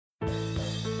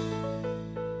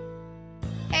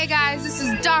Hey guys, this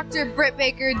is Dr. Britt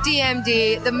Baker,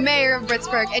 DMD, the mayor of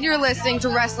Britsburg, and you're listening to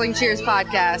Wrestling Cheers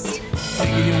Podcast.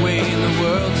 Making your way in the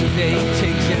world today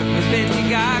takes everything you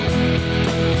got.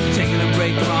 Taking a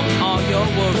break from all your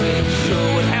worries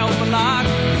sure would help a lot.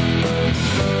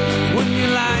 Wouldn't you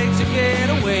like to get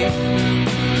away?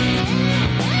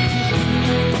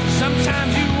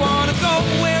 Sometimes you want to go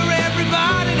where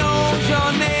everybody knows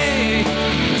your name,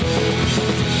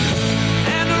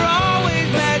 and they're always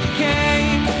glad you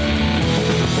came.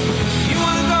 You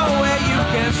want to go where you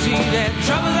can see that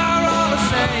troubles are all the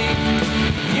same.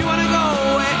 You want to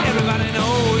go where everybody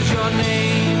knows your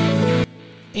name.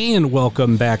 And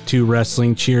welcome back to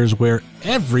Wrestling Cheers, where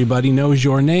everybody knows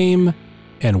your name.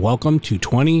 And welcome to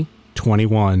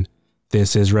 2021.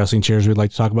 This is Wrestling Cheers. We'd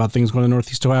like to talk about things going on in the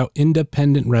Northeast Ohio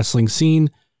independent wrestling scene.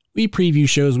 We preview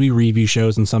shows, we review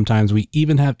shows, and sometimes we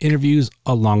even have interviews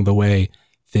along the way.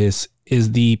 This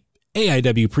is the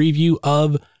AIW preview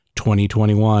of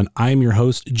 2021. I'm your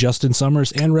host, Justin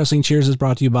Summers, and Wrestling Cheers is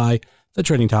brought to you by the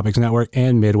Trending Topics Network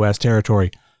and Midwest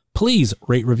Territory. Please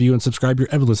rate, review, and subscribe your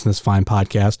ever listen to this fine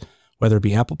podcast, whether it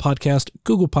be Apple Podcast,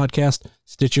 Google Podcast,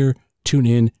 Stitcher,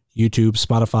 TuneIn, YouTube,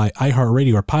 Spotify,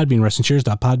 iHeartRadio, or Podbean,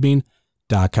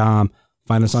 WrestlingCheers.podbean.com.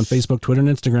 Find us on Facebook, Twitter, and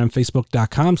Instagram,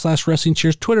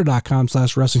 Facebook.com/WrestlingCheers,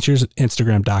 Twitter.com/WrestlingCheers, and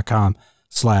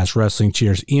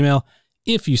Instagram.com/WrestlingCheers. Email,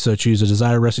 if you so choose to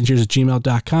desire,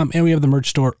 WrestlingCheers@gmail.com. And we have the merch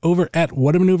store over at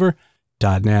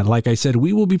whatamaneuver.net. Like I said,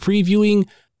 we will be previewing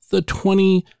the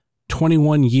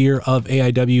 2021 year of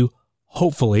AIW,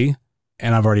 hopefully.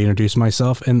 And I've already introduced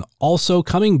myself. And also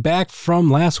coming back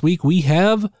from last week, we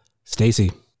have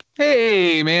Stacy.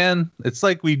 Hey, man. It's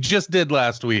like we just did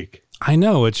last week. I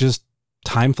know. It's just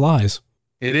time flies.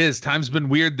 It is. Time's been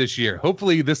weird this year.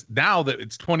 Hopefully now that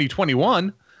it's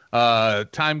 2021,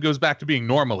 time goes back to being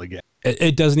normal again.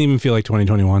 It doesn't even feel like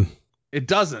 2021. It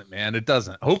doesn't, man. It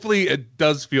doesn't. Hopefully it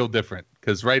does feel different,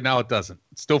 because right now it doesn't.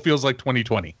 It still feels like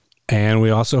 2020. And we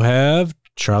also have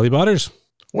Charlie Butters.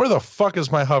 Where the fuck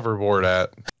is my hoverboard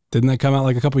at? Didn't that come out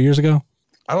like a couple years ago?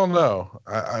 I don't know.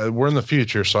 We're in the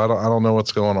future, so I don't know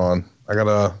what's going on. I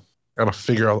gotta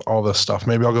figure out all this stuff.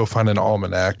 Maybe I'll go find an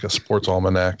almanac, a sports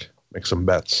almanac, make some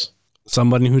bets.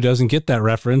 Somebody who doesn't get that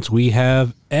reference, we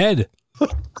have Ed.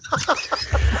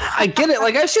 I get it.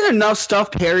 Like, I've seen enough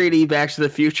stuff parody Back to the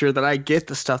Future that I get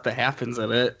the stuff that happens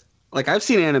in it. Like, I've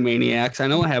seen Animaniacs. I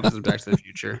know what happens in Back to the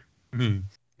Future.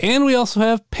 And we also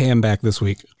have Pam back this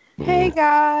week. Hey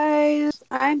guys,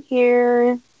 I'm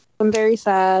here. I'm very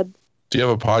sad. Do you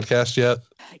have a podcast yet?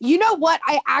 You know what?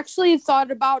 I actually thought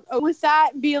about with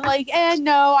that and being like,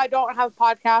 no, I don't have a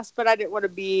podcast, but I didn't want to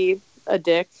be a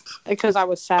dick because I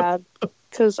was sad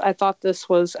because I thought this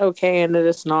was okay and it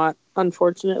is not,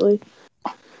 unfortunately.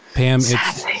 Pam,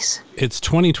 it's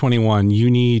 2021. You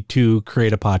need to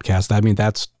create a podcast. I mean,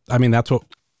 that's what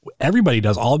everybody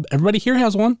does. Everybody here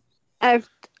has one.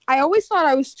 I always thought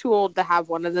I was too old to have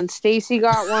one, and then Stacy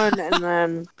got one, and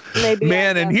then maybe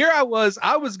and here I was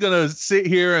gonna sit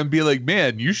here and be like,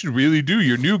 man, you should really do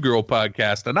your New Girl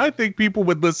podcast, and I think people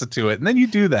would listen to it, and then you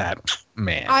do that,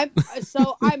 man. I'm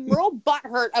real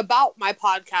butthurt about my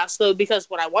podcast though, because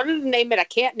when I wanted to name it, I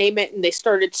can't name it, and they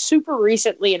started super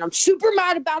recently, and I'm super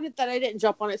mad about it that I didn't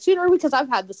jump on it sooner because I've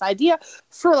had this idea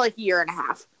for like a year and a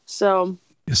half. So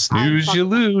you snooze, you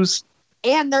lose.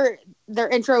 And their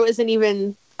intro isn't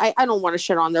even. I don't want to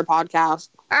shit on their podcast.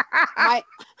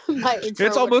 My intro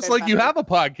it's almost like you have a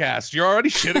podcast. You're already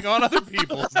shitting on other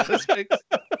people's. You're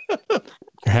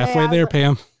halfway there,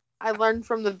 Pam. I learned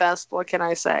from the best. What can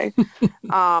I say?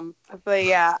 But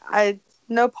yeah,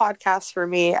 no podcast for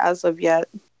me as of yet.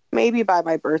 Maybe by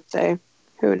my birthday.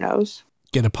 Who knows?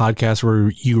 Get a podcast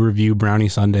where you review brownie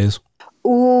sundaes.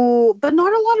 Ooh, but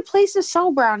not a lot of places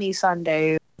sell brownie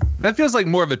sundaes. That feels like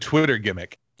more of a Twitter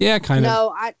gimmick. Yeah, kind of.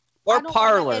 No, Or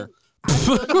Parlor.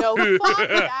 No, fuck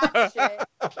that shit.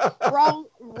 Wrong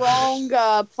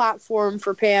platform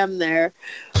for Pam there.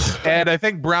 And I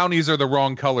think brownies are the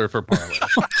wrong color for Parlor.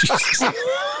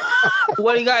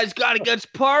 What do you guys got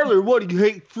against Parlor? What do you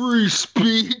hate? Free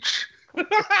speech?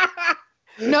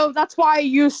 No, that's why I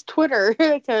use Twitter,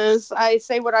 because I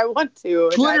say what I want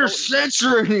to. Twitter's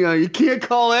censoring you. You can't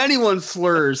call anyone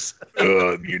slurs.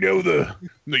 You know, the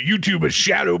YouTube has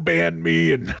shadow banned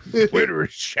me and Twitter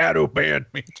has shadow banned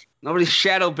me. Nobody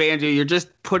shadow banned you. You're just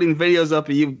putting videos up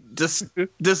of you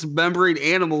dismembering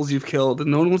animals you've killed, and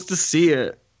no one wants to see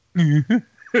it. I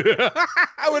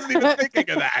wasn't even thinking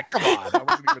of that. Come on. I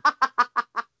wasn't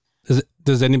even...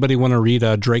 Does anybody want to read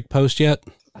a Drake post yet?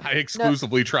 I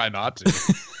exclusively try not to.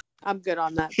 I'm good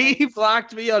on that. He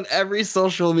blocked me on every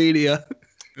social media.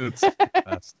 It's the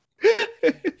best.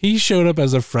 He showed up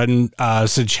as a friend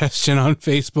suggestion on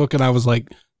Facebook, and I was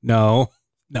like, no.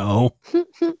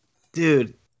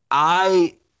 Dude,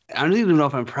 I don't even know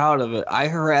if I'm proud of it. I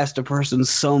harassed a person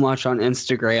so much on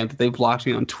Instagram that they blocked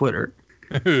me on Twitter.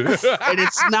 And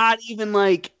it's not even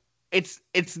like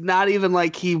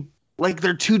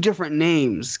they're two different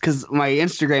names because my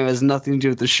Instagram has nothing to do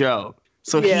with the show.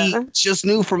 So he just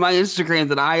knew from my Instagram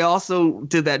that I also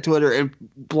did that Twitter and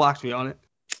blocked me on it.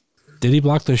 Did he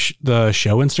block the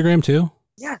show Instagram too?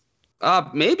 Yeah.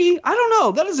 Maybe. I don't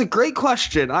know. That is a great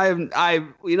question.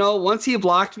 Once he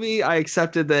blocked me, I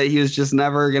accepted that he was just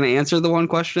never going to answer the one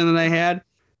question that I had.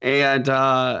 And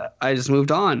I just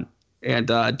moved on. And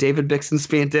David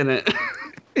Bixenspan didn't.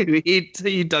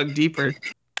 he dug deeper.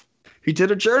 He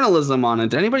did a journalism on it.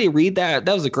 Did anybody read that?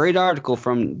 That was a great article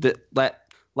from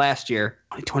last year.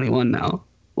 2021 now.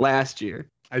 Last year.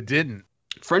 I didn't.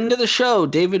 Friend of the show,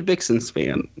 David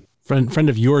Bixenspan. Friend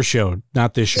of your show,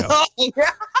 not this show. It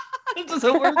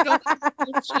doesn't work on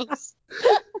shows.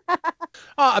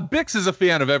 Bix is a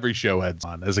fan of every show Ed's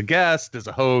on, as a guest, as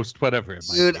a host, whatever it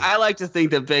might Dude, be. I like to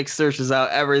think that Bix searches out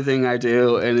everything I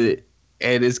do and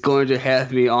is going to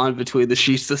have me on Between the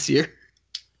Sheets this year.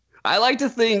 I like to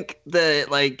think that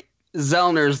like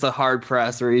Zellner's the hard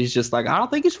press where he's just like, I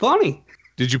don't think he's funny.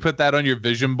 Did you put that on your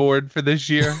vision board for this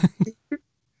year?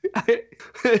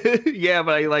 Yeah,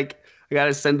 but I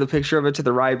gotta send the picture of it to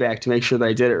the Ryback to make sure that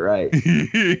I did it right. And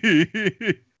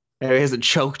he hasn't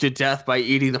choked to death by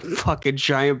eating a fucking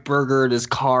giant burger in his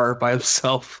car by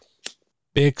himself.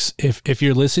 Bix, if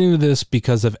you're listening to this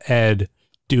because of Ed,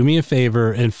 do me a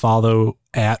favor and follow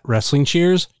at Wrestling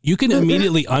Cheers. You can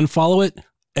immediately unfollow it.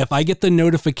 If I get the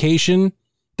notification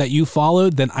that you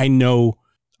followed, then I know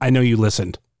you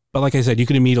listened. But like I said, you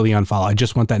can immediately unfollow. I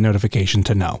just want that notification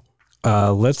to know.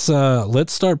 Let's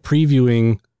start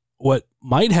previewing what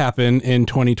might happen in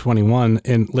 2021.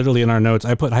 And literally in our notes,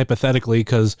 I put hypothetically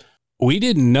because we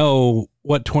didn't know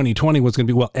what 2020 was going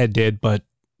to be. Well, Ed did, but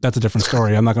that's a different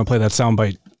story. I'm not going to play that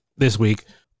soundbite this week.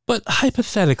 But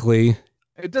hypothetically,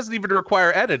 it doesn't even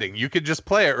require editing. You could just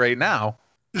play it right now.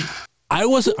 I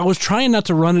was trying not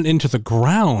to run it into the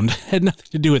ground. It had nothing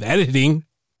to do with editing,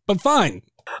 but fine.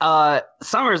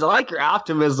 Summers, I like your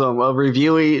optimism of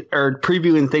reviewing or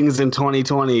previewing things in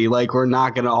 2020 like we're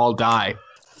not going to all die.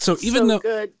 So even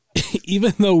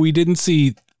though we didn't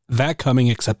see that coming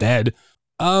except Ed,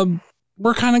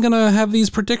 we're kind of going to have these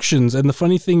predictions. And the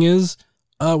funny thing is,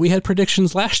 we had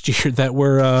predictions last year that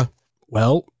were,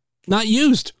 not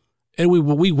used. And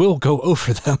we will go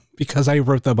over them because I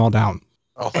wrote them all down.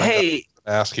 Oh, hey,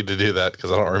 I ask you to do that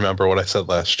because I don't remember what I said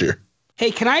last year.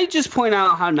 Hey, can I just point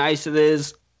out how nice it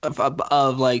is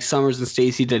of like Summers and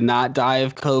Stacy to not die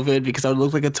of COVID because I would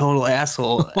look like a total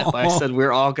asshole if I said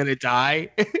we're all going to die.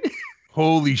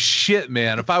 Holy shit,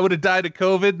 man. If I would have died of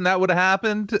COVID and that would have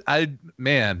happened,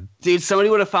 dude, somebody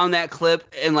would have found that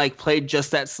clip and like played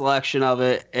just that selection of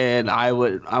it and I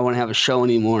wouldn't have a show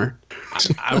anymore.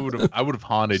 I would have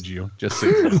haunted you. Just so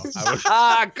you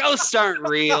know. Ghosts aren't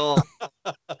real.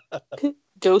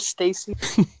 Ghost Stacy.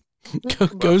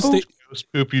 Ghost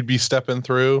poop you'd be stepping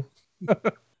through.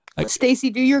 Stacy,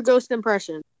 do your ghost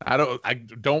impression. I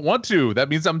don't want to. That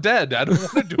means I'm dead. I don't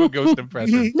want to do a ghost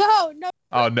impression. No.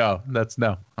 Oh no,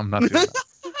 I'm not doing that.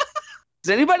 Does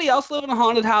anybody else live in a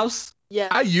haunted house? Yeah.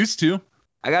 I used to.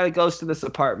 I got a ghost in this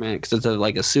apartment because it's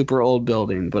like a super old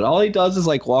building. But all he does is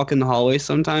like walk in the hallway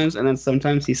sometimes, and then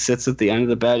sometimes he sits at the end of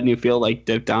the bed, and you feel like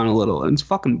dip down a little, and it's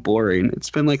fucking boring. It's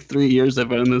been like 3 years I've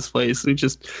been in this place, and he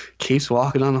just keeps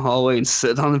walking on the hallway and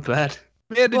sitting on the bed.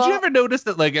 Man, did you ever notice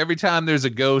that like every time there's a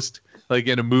ghost like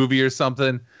in a movie or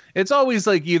something, it's always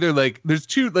like either like there's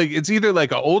two, like it's either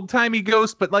like an old timey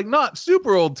ghost, but like not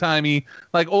super old timey,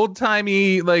 like old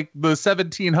timey like the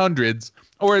 1700s,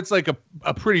 or it's like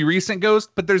a pretty recent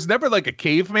ghost, but there's never like a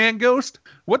caveman ghost.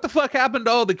 What the fuck happened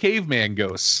to all the caveman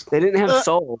ghosts? They didn't have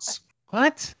souls.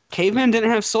 What? Cavemen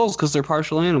didn't have souls because they're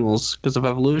partial animals because of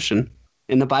evolution.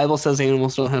 And the Bible says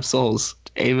animals don't have souls.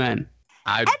 Amen.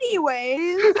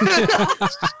 Anyways.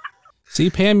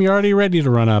 See, Pam, you're already ready to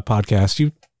run a podcast.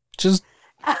 You just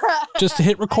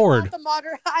hit record.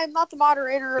 I'm not the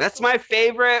moderator. That's my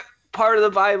favorite part of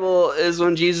the Bible is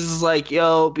when Jesus is like,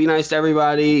 yo, be nice to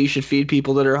everybody. You should feed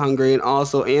people that are hungry. And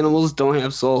also animals don't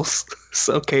have souls.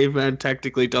 So cavemen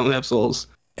technically don't have souls.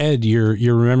 Ed,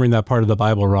 you're remembering that part of the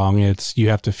Bible wrong. It's you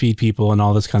have to feed people and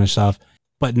all this kind of stuff,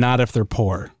 but not if they're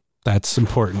poor. That's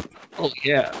important. Oh,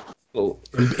 yeah. Oh.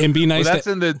 And be nice. Well,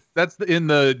 that's in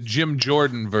the Jim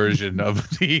Jordan version of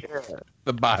the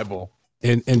Bible.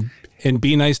 And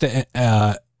be nice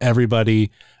to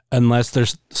everybody unless they're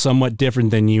somewhat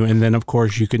different than you, and then of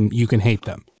course you can hate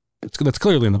them. That's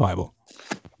clearly in the Bible.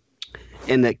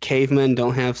 And that cavemen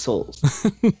don't have souls.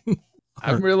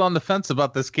 I'm real on the fence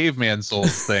about this caveman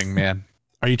souls thing, man.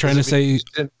 Are you trying to say They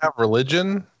didn't have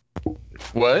religion?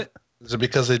 What? Is it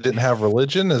because they didn't have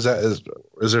religion? Is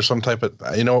there some type of,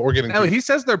 you know what, we're getting No, he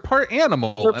says they're part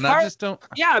animal, and I just don't.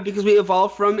 Yeah, because we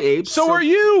evolved from apes. So are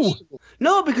you?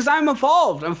 No, because I'm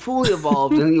evolved. I'm fully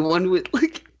evolved, and one with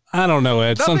like. I don't know,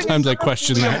 Ed. Nothing Sometimes is I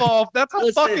question fully that. evolved. That's how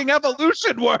Listen. fucking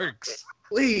evolution works.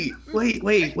 Wait.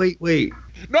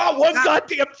 Not one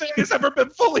goddamn thing has ever been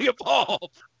fully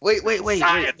evolved. Wait.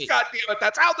 Science, goddamn it.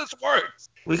 That's how this works.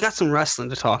 We got some wrestling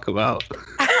to talk about.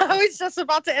 I was just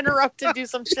about to interrupt and do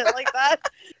some shit like that.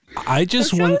 I The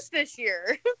just want shows this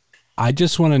year.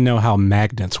 to know how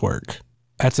magnets work.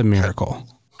 That's a miracle.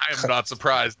 I am not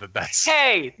surprised that that's.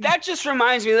 Hey, that just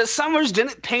reminds me that Summers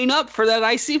didn't paint up for that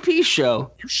ICP show.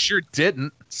 You sure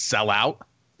didn't sell out.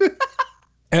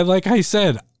 And like I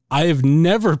said, I have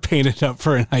never painted up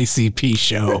for an ICP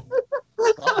show.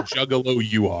 Juggalo,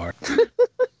 you are.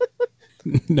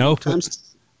 No,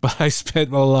 but I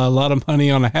spent a lot of money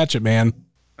on a Hatchet Man.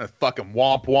 That's fucking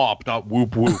womp womp, not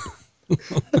whoop whoop.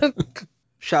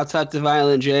 Shouts out to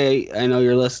Violent J. I know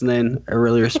you're listening. I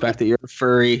really respect that you're a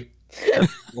furry.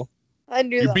 I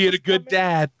knew You're that being was a good coming.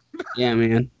 dad. Yeah,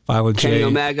 man. Violent Kenny J.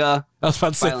 Omega. I was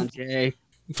about to say Violent J.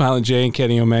 Violent J and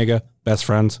Kenny Omega, best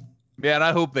friends. Man,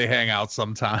 I hope they hang out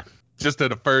sometime. Just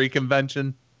at a furry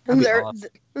convention. That'd be They're awesome.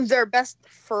 their best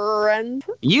friend.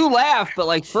 You laugh, but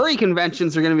like furry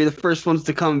conventions are going to be the first ones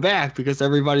to come back because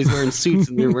everybody's wearing suits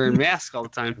and they're wearing masks all the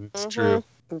time. It's true.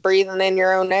 Breathing in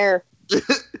your own air.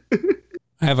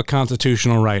 I have a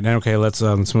constitutional right. Okay, let's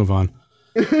move on.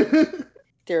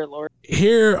 Dear Lord.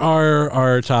 Here are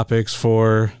our topics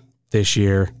for this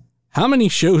year. How many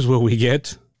shows will we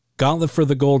get? Gauntlet for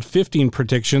the Gold 15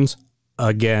 predictions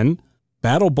again.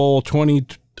 Battle Bowl 20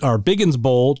 or Biggins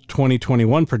Bowl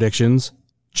 2021 predictions.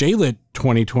 JLit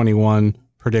 2021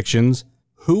 predictions.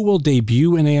 Who will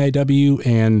debut in AIW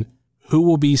and who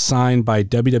will be signed by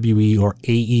WWE or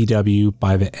AEW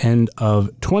by the end of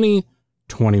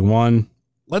 2021.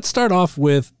 Let's start off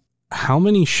with how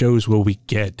many shows will we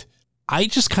get? I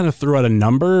just kind of threw out a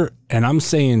number and I'm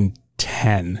saying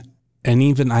 10. And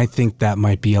even I think that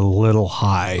might be a little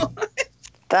high.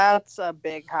 That's a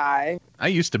big high. I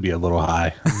used to be a little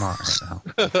high. I'm not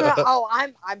right now. Oh,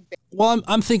 I'm big. Well,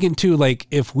 I'm thinking too, like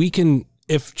if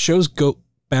shows go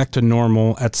back to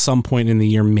normal at some point in the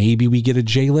year, maybe we get a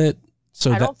JLit.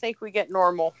 So I don't think we get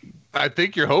normal. I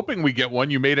think you're hoping we get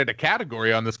one. You made it a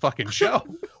category on this fucking show.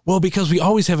 well, because we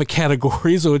always have a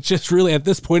category, so it's just really at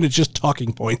this point it's just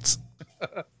talking points.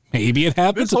 Maybe it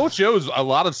happens. This whole show's a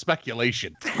lot of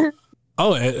speculation.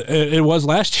 Oh, it was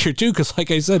last year too, because like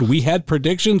I said, we had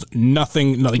predictions.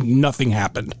 Nothing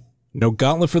happened. No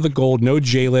Gauntlet for the Gold, no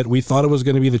JLit. We thought it was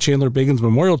going to be the Chandler Biggins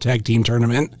Memorial Tag Team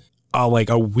Tournament. Like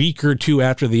a week or two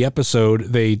after the episode,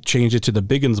 they changed it to the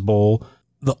Biggins Bowl.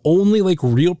 The only like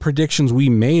real predictions we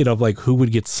made of like who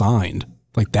would get signed,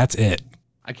 like that's it.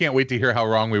 I can't wait to hear how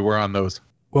wrong we were on those.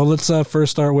 Well, let's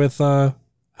first start with how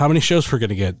many shows we're going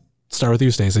to get. Start with you,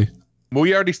 Stacey. Well,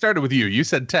 we already started with you. You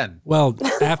said 10. Well,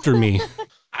 after me.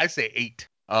 I say 8.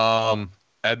 And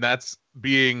that's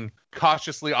being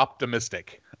cautiously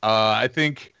optimistic. I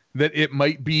think that it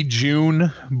might be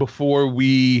June before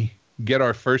we get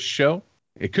our first show.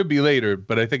 It could be later,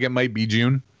 but I think it might be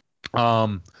June.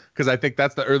 Because I think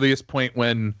that's the earliest point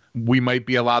when we might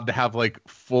be allowed to have like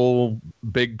full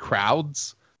big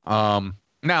crowds.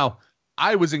 Now,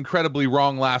 I was incredibly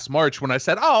wrong last March when I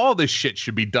said, all this shit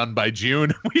should be done by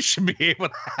June. We should be able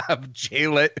to have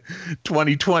JLit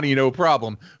 2020, no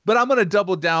problem. But I'm going to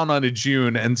double down on a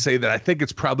June and say that I think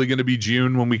it's probably going to be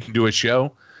June when we can do a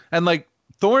show. And like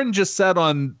Thorne just said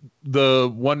on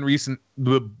the one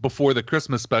before the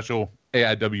Christmas special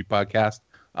AIW podcast,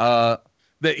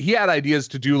 that he had ideas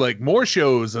to do like more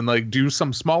shows and like do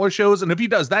some smaller shows. And if he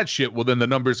does that shit, well, then the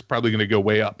number's probably going to go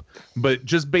way up. But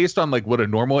just based on like what a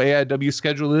normal AIW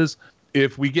schedule is,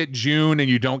 if we get June and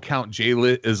you don't count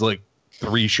JLit as like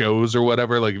 3 shows or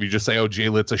whatever, like if you just say,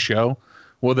 JLit's a show,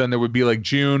 well, then there would be like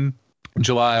June,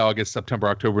 July, August, September,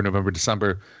 October, November,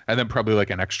 December, and then probably like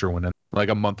an extra one in like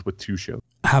a month with 2 shows.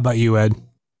 How about you, Ed?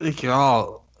 I think you're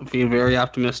all being very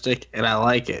optimistic, and I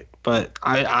like it. But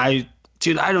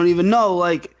dude, I don't even know.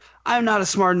 Like, I'm not a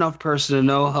smart enough person to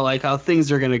know how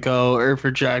things are gonna go or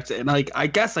project. And like, I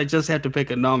guess I just have to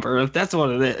pick a number. If that's what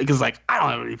it is, because like, I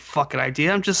don't have any fucking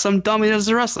idea. I'm just some dummy that does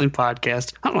a wrestling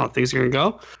podcast. I don't know how things are gonna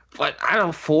go. But I don't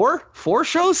know, 4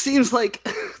 shows seems like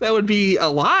that would be a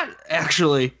lot,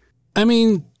 actually. I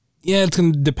mean, yeah, it's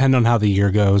going to depend on how the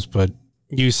year goes, but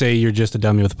you say you're just a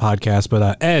dummy with a podcast.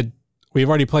 But Ed, We've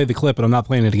already played the clip, but I'm not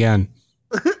playing it again.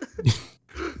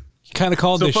 You kind of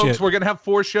called So, this folks, shit. we're gonna have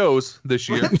 4 shows this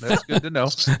year. That's good to know.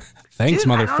 Thanks,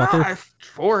 Dude, I don't know. motherfucker.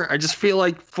 4. I just feel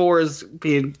like 4 is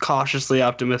being cautiously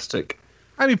optimistic.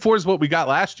 I mean, 4 is what we got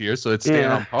last year, so it's staying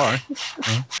on par.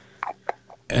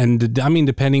 And I mean,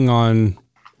 depending on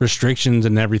restrictions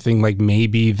and everything, like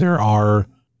maybe there are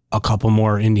a couple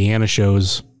more Indiana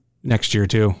shows next year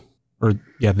too, or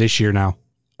this year now.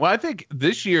 Well, I think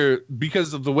this year,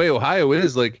 because of the way Ohio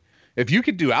is, like, if you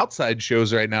could do outside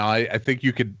shows right now, I think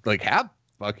you could like have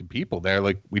fucking people there,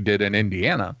 like we did in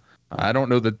Indiana. I don't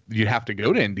know that you have to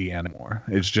go to Indiana more.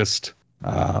 It's just,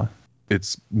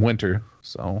 it's winter,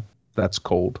 so that's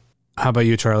cold. How about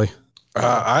you, Charlie?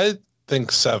 I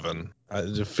think 7.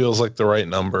 It feels like the right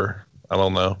number. I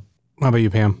don't know. How about you,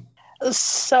 Pam?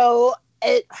 So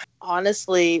it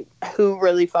honestly, who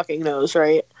really fucking knows,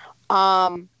 right?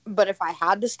 But if I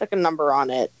had to stick a number on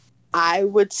it, I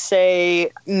would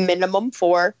say minimum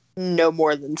 4, no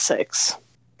more than 6.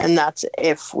 And that's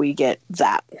if we get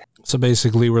that. So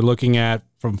basically, we're looking at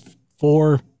from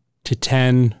 4 to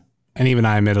 10, and even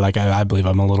I admit it, like I believe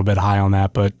I'm a little bit high on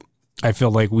that, but I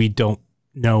feel like we don't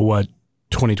know what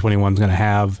 2021 is going to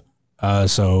have,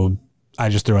 so I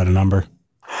just threw out a number.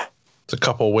 It's a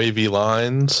couple wavy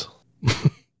lines.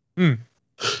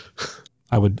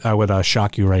 I would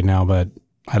shock you right now, but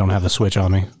I don't have the Switch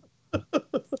on me.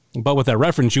 But with that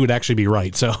reference, you would actually be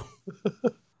right. So,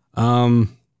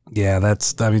 yeah, I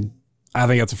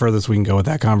think that's the furthest we can go with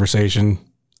that conversation.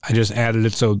 I just added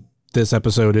it so this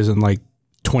episode isn't like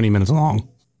 20 minutes long.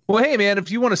 Well, hey, man, if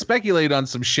you want to speculate on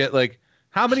some shit, like,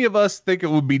 how many of us think it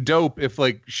would be dope if,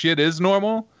 like, shit is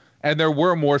normal and there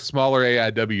were more smaller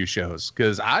AIW shows?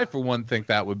 Because I, for one, think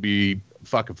that would be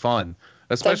fucking fun,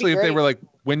 especially if they were like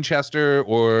Winchester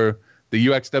or the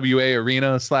UXWA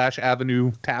Arena /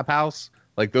 Avenue Tap House,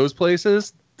 like those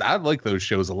places. I'd like those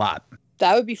shows a lot.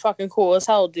 That would be fucking cool as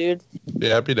hell, dude.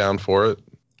 Yeah, I'd be down for it.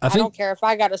 I don't care if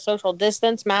I got a social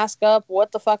distance, mask up,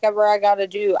 what the fuck ever I got to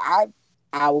do. I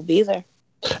will be there.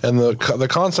 And the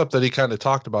concept that he kind of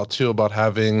talked about too, about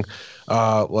having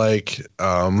not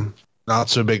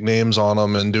so big names on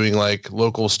them and doing like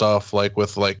local stuff, like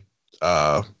with like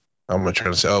I'm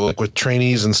trying to say like with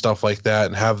trainees and stuff like that,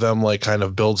 and have them like kind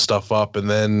of build stuff up, and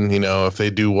then if they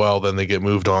do well, then they get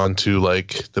moved on to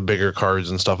like the bigger cards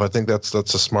and stuff. I think that's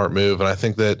a smart move, and I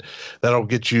think that'll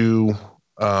get you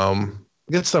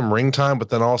get some ring time, but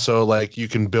then also like you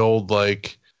can build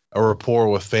like a rapport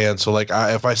with fans. So like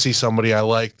if I see somebody I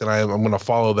like, then I'm going to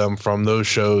follow them from those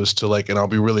shows to like, and I'll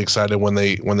be really excited when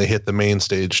they hit the main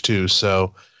stage too.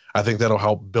 So I think that'll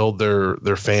help build their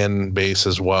fan base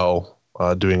as well,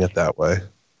 doing it that way.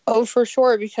 Oh, for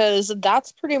sure, because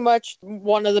that's pretty much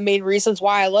one of the main reasons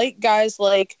why I like guys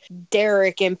like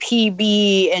Derek and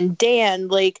PB and Dan.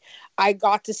 Like, I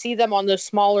got to see them on those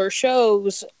smaller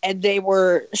shows, and they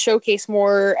were showcased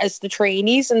more as the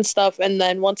trainees and stuff. And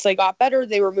then once they got better,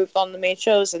 they were moved on the main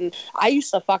shows. And I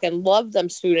used to fucking love them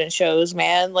student shows,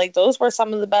 man. Like, those were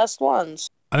some of the best ones.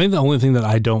 I think the only thing that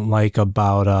I don't like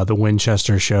about the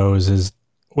Winchester shows is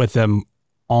with them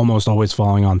almost always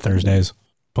falling on Thursdays.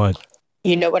 But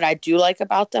you know what I do like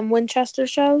about them Winchester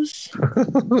shows?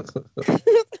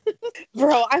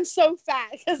 Bro, I'm so fat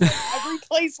because every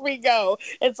place we go,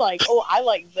 it's like, oh, I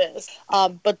like this.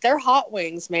 But they're hot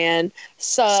wings, man.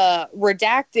 So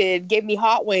Redacted gave me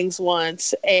hot wings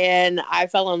once, and I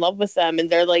fell in love with them.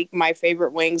 And they're like my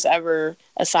favorite wings ever,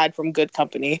 aside from Good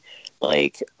Company.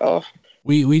 Like, oh.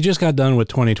 We just got done with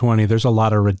 2020. There's a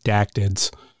lot of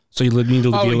redacteds. So you need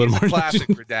to be a little more classic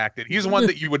Redacted. He's one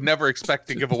that you would never expect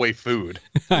to give away food.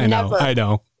 I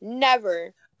know.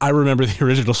 Never. I remember the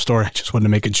original story. I just wanted to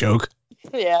make a joke.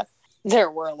 Yeah. There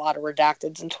were a lot of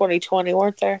Redacteds in 2020,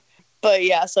 weren't there? But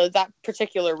yeah, so that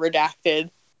particular Redacted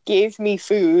gave me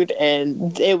food,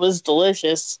 and it was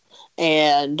delicious.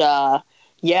 And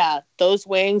yeah, those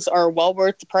wings are well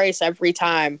worth the price every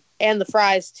time. And the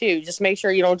fries too. Just make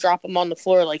sure you don't drop them on the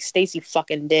floor like Stacy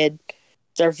fucking did.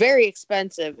 They're very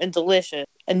expensive and delicious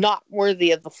and not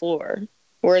worthy of the floor,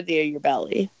 worthy of your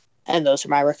belly. And those are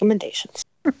my recommendations.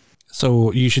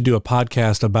 So you should do a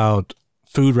podcast about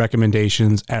food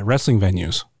recommendations at wrestling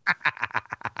venues.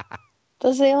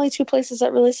 Those are the only 2 places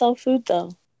that really sell food,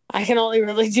 though. I can only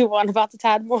really do one about the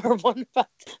Tadmore, one about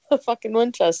the fucking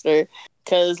Winchester.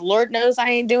 Because Lord knows I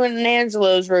ain't doing an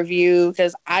Angelo's review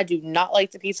because I do not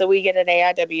like the pizza we get at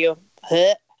AIW.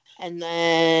 And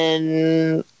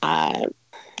then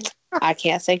I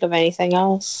can't think of anything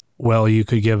else. Well, you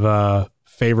could give a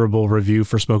favorable review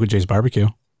for Smoke and Jay's Barbecue.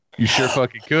 You sure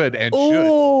fucking could and should.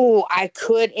 Oh, I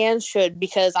could and should,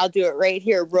 because I'll do it right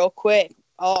here real quick.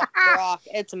 Oh, Brock,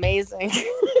 it's amazing.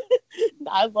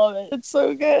 I love it. It's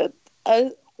so good.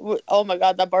 Oh my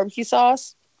god, that barbecue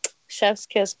sauce. Chef's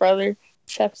kiss, brother.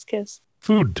 Chef's kiss.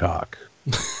 Food talk.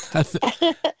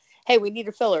 Hey, we need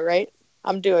a filler, right?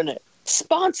 I'm doing it.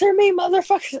 Sponsor me,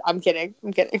 motherfuckers. I'm kidding.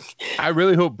 I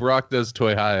really hope Brock does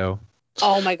Toy-Hio.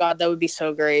 Oh my god, that would be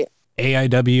so great.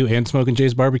 AIW and Smoking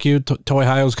Jay's Barbecue.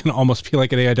 Toy-Hio's going to almost feel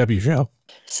like an AIW show.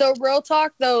 So real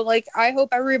talk though, like I hope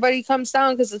everybody comes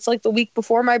down because it's like the week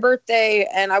before my birthday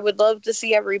and I would love to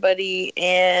see everybody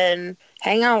and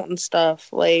hang out and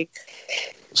stuff. Like,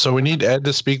 So we need Ed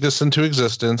to speak this into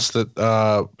existence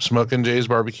that Smokin' Jay's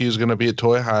Barbecue is going to be at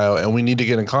Toy-Hio, and we need to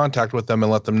get in contact with them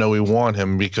and let them know we want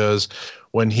him, because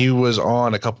when he was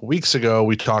on a couple weeks ago,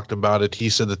 we talked about it. He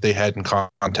said that they hadn't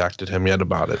contacted him yet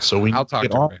about it. So I'll talk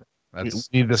to Rick. We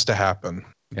need this to happen.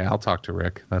 Yeah, I'll talk to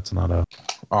Rick. That's not a...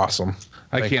 Awesome.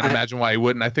 I can't imagine why he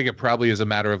wouldn't. I think it probably is a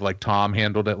matter of like Tom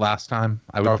handled it last time,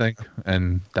 I would think.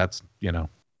 And that's, Yeah,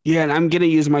 and I'm going to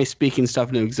use my speaking stuff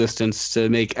into existence to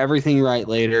make everything right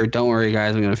later. Don't worry,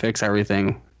 guys. I'm going to fix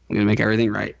everything. I'm going to make everything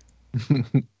right.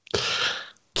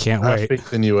 Can't I have wait.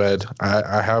 faith in you, Ed.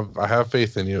 I have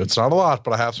faith in you. It's not a lot,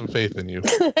 but I have some faith in you.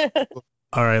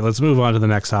 All right, let's move on to the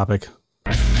next topic.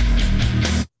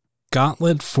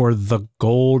 Gauntlet for the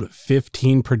Gold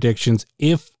 15 predictions,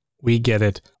 if we get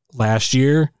it. Last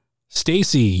year,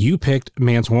 Stacy, you picked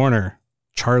Mance Warner.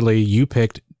 Charlie, you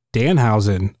picked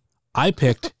Danhausen. I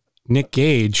picked Nick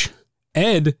Gage.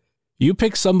 Ed, you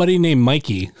picked somebody named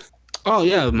Mikey. Oh,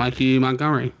 yeah, Mikey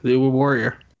Montgomery, the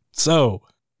Warrior. So,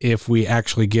 if we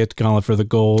actually get Gauntlet for the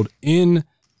Gold in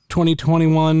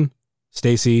 2021,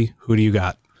 Stacy, who do you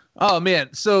got? Oh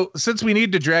man, so since we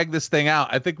need to drag this thing out,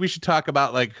 I think we should talk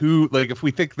about like who, like if we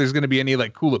think there's going to be any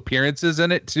like cool appearances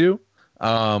in it too.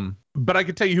 But I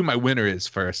can tell you who my winner is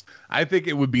first. I think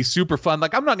it would be super fun.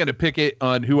 Like I'm not going to pick it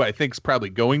on who I think's probably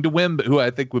going to win, but who I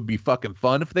think would be fucking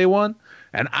fun if they won.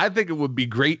 And I think it would be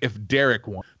great if Derek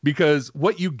won, because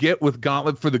what you get with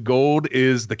Gauntlet for the Gold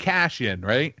is the cash in,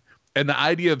 right? And the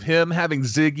idea of him having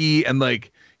Ziggy and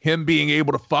like him being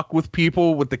able to fuck with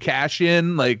people with the cash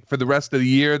in like for the rest of the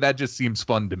year, that just seems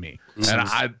fun to me.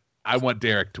 And I want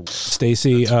Derek to win.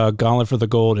 Stacy, Gauntlet for the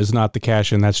Gold is not the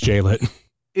cash in, that's Jaylit.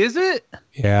 Is it?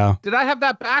 Yeah. Did I have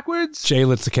that backwards?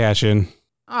 Jaylet's the cash in.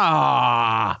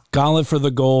 Ah. Gauntlet for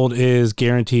the Gold is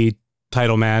guaranteed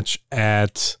title match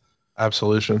at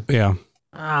Absolution. Yeah.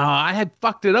 Oh, I had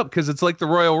fucked it up because it's like the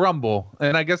Royal Rumble.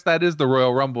 And I guess that is the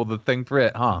Royal Rumble, the thing for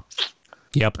it, huh?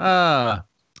 Yep.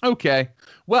 Okay.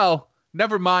 Well,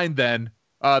 never mind then.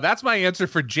 That's my answer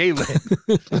for Jaylit.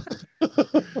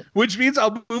 Which means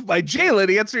I'll move my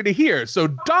Jaylit answer to here. So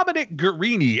Dominic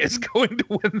Guarini is going to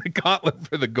win the Gauntlet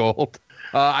for the Gold.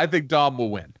 I think Dom will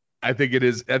win. I think it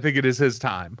is his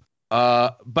time.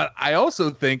 But I also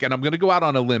think, and I'm going to go out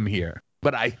on a limb here,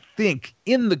 but I think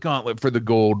in the Gauntlet for the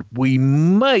Gold, we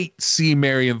might see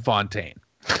Marion Fontaine.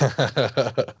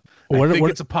 I think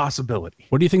it's a possibility.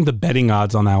 What do you think the betting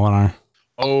odds on that one are?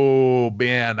 Oh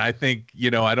man, I think,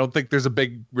 I don't think there's a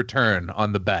big return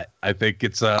on the bet. I think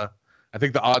I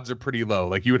think the odds are pretty low.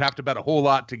 Like you would have to bet a whole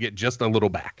lot to get just a little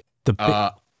back.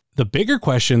 The bigger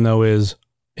question though is,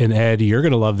 and Ed, you're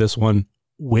going to love this one.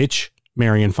 Which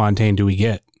Marion Fontaine do we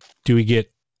get? Do we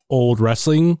get old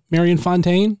wrestling Marion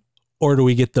Fontaine, or do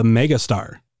we get the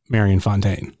megastar Marion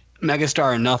Fontaine?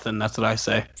 Megastar or nothing, that's what I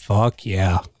say. Fuck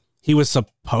yeah. He was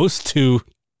supposed to,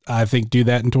 I think, do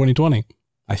that in 2020.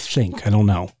 I think. I don't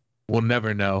know. We'll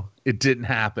never know. It didn't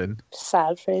happen.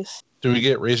 Sad face. Do we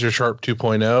get Razor Sharp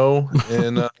 2.0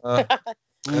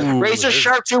 in Razor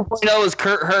Sharp 2.0 is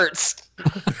Kurt Hurts.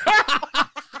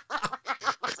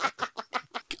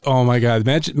 Oh my God.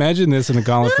 Imagine this in a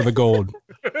Gauntlet for the Gold.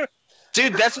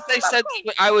 Dude, that's what they said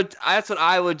that's what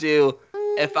I would do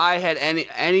if I had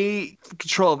any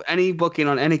control of any booking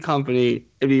on any company.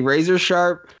 It'd be Razor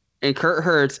Sharp and Kurt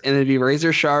Hurts, and it'd be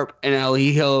Razor Sharp and El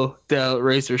Hijo del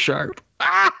Razor Sharp.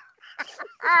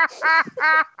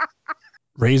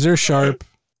 Razor Sharp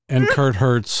and Kurt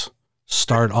Hurts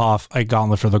start off a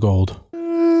Gauntlet for the Gold.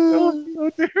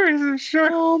 Razor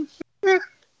Sharp.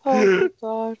 Oh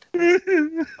God.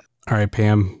 All right,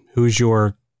 Pam, who's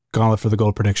your Gauntlet for the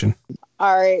Gold prediction?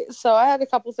 All right, so I had a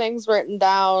couple things written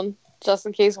down just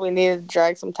in case we needed to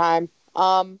drag some time.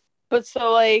 But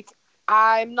so like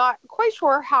I'm not quite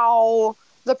sure how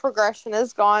the progression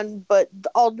has gone, but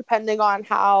all depending on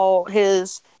how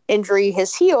his injury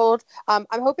has healed. I'm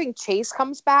hoping Chase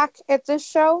comes back at this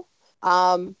show,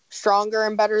 stronger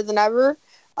and better than ever.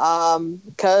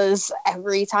 Because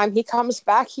every time he comes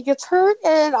back, he gets hurt,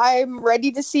 and I'm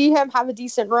ready to see him have a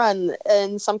decent run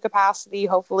in some capacity,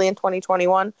 hopefully in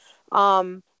 2021.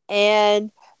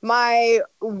 And My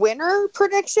winner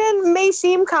prediction may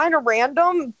seem kind of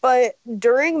random, but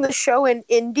during the show in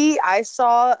Indy, I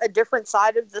saw a different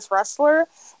side of this wrestler,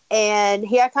 and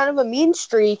he had kind of a mean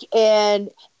streak. And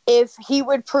if he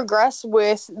would progress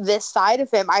with this side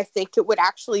of him, I think it would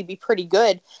actually be pretty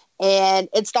good. And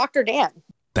it's Dr. Dan.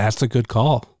 That's a good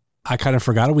call. I kind of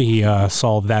forgot we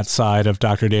saw that side of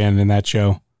Dr. Dan in that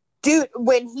show. Dude,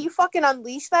 when he fucking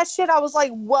unleashed that shit, I was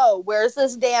like, whoa, where's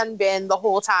this Dan been the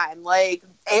whole time? Like,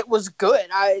 it was good.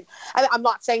 I'm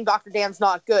not saying Dr. Dan's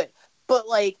not good, but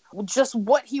like just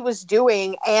what he was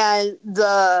doing and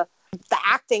the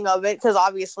acting of it, because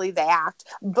obviously they act,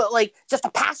 but like just the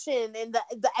passion and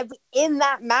the in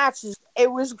that match,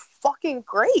 it was fucking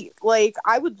great. Like,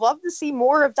 I would love to see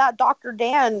more of that Dr.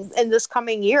 Dan in this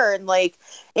coming year, and like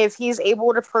if he's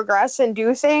able to progress and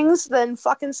do things, then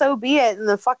fucking so be it, and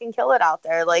then fucking kill it out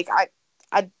there. Like,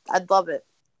 I'd love it.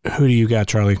 Who do you got,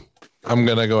 Charlie? I'm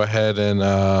gonna go ahead and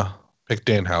pick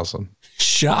Danhausen.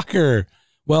 Shocker.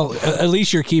 Well, at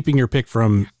least you're keeping your pick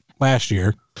from last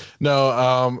year.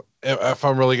 No, if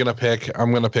I'm really gonna pick,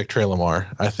 I'm gonna pick Trey Lamar.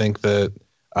 I think that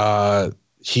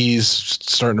he's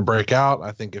starting to break out.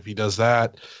 I think if he does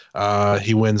that,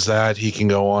 he wins that, he can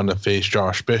go on to face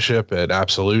Josh Bishop at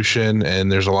Absolution,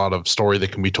 and there's a lot of story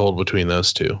that can be told between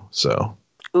those two. So,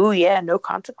 Ooh, yeah, no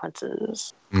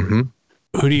consequences. mm-hmm.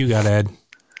 Who do you got, Ed?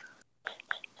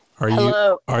 Are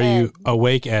you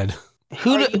awake, Ed?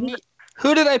 Who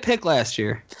did I pick last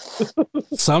year?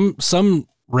 Some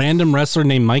random wrestler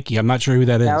named Mikey. I'm not sure who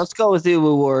that is. Yeah, let's go with the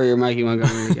Uwu Warrior, Mikey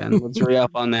Montgomery again. Let's hurry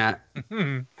up on that.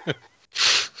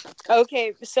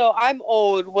 Okay, so I'm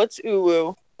old. What's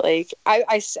Uwu? Like,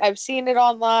 I've seen it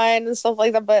online and stuff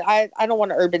like that, but I don't want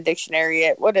to Urban Dictionary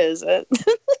it. What is it?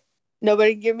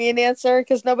 Nobody give me an answer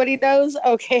because nobody knows?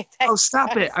 Okay. Oh,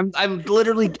 stop it. I'm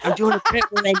doing a bit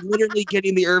where I'm literally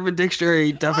getting the Urban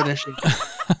Dictionary definition.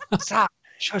 Stop.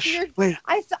 Shush. Wait.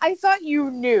 I thought you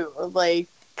knew. Like,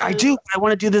 I do. I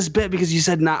want to do this bit because you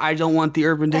said, I don't want the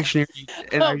Urban Dictionary.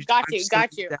 And got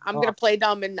you. I'm going to play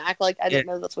dumb and act like I didn't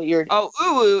know that's what you were doing. Oh,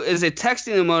 Uwu is a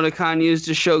texting emoticon used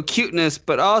to show cuteness,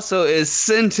 but also is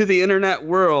sin to the internet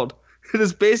world. It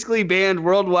is basically banned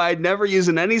worldwide, never used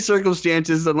in any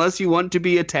circumstances unless you want to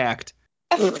be attacked.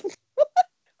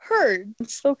 Heard.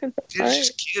 It's so confused. It's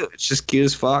just cute. It's just cute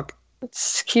as fuck.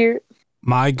 It's cute.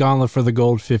 My Gauntlet for the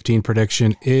Gold 15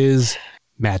 prediction is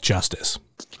Matt Justice.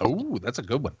 Oh, that's a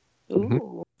good one. Ooh.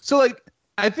 Mm-hmm. So, like,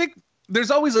 I think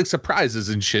there's always like surprises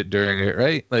and shit during it,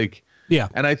 right? Like, yeah.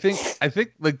 And I think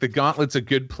like the Gauntlet's a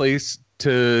good place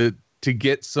to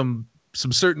get some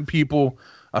certain people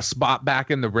a spot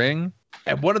back in the ring.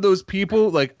 And one of those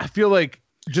people, like, I feel like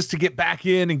just to get back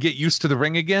in and get used to the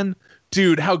ring again,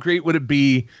 dude, how great would it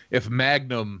be if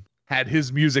Magnum had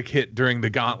his music hit during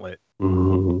the Gauntlet?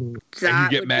 And you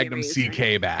get Magnum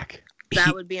CK back.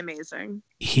 That would be amazing.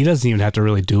 He doesn't even have to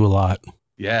really do a lot.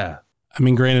 Yeah. I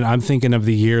mean, granted, I'm thinking of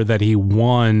the year that he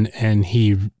won and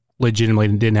he legitimately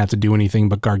didn't have to do anything,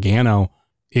 but Gargano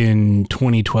in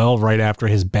 2012, right after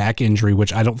his back injury,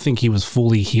 which I don't think he was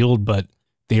fully healed, but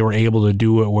they were able to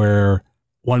do it where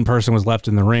one person was left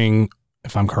in the ring,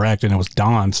 if I'm correct, and it was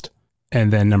Donst.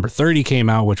 And then number 30 came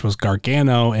out, which was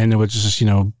Gargano, and it was just,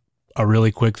 a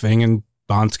really quick thing, and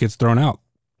Donst gets thrown out.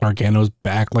 Gargano's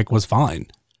back, was fine.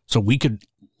 So we could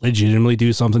legitimately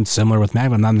do something similar with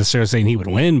Magnum. I'm not necessarily saying he would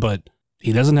win, but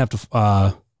he doesn't have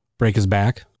to break his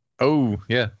back. Oh,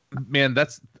 yeah. Man,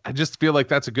 I just feel like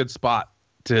that's a good spot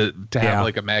to have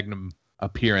like a Magnum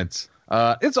appearance.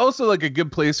 It's also like a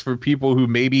good place for people who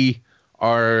maybe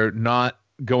are not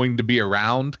going to be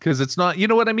around, because it's not, you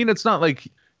know what I mean? It's not like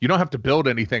you don't have to build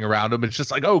anything around them. It's just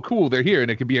like, oh, cool, they're here,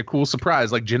 and it can be a cool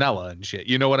surprise, like Janela and shit.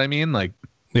 You know what I mean? Like,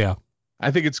 yeah,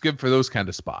 I think it's good for those kind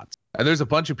of spots. And there's a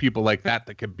bunch of people like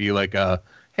that could be like,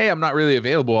 hey, I'm not really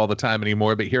available all the time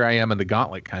anymore, but here I am in the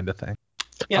Gauntlet kind of thing.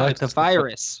 Yeah, like the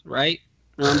Virus, right?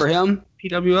 Remember him?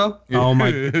 PWO? Oh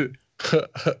my!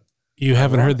 You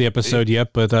haven't heard the episode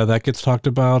yet, but that gets talked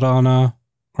about on,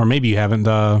 or maybe you haven't.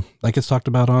 That gets talked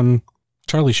about on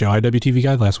Charlie's show, IWTV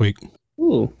Guide, last week.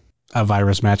 Ooh, a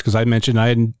Virus match, because I mentioned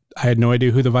I had no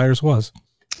idea who the Virus was.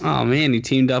 Oh man, he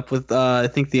teamed up with I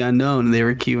think the Unknown, and they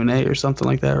were Q&A or something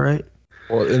like that, right?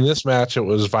 Well, in this match, it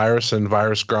was Virus and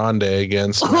Virus Grande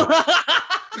against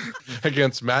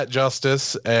Matt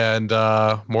Justice and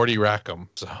Morty Rackham.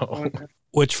 So,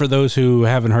 which for those who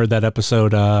haven't heard that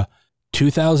episode,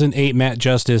 2008 Matt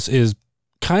Justice is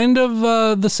kind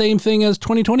of the same thing as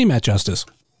 2020 Matt Justice,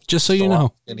 just so you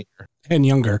know, and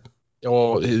younger.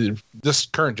 Well, this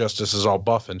current Justice is all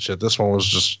buff and shit. This one was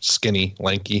just skinny,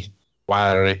 lanky,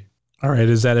 wiry. All right,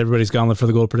 is that everybody's Gauntlet for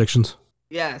the Gold predictions?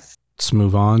 Yes. Let's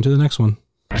move on to the next one.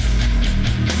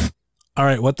 All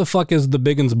right, what the fuck is the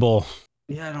Biggins Bowl?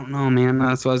 Yeah, I don't know, man.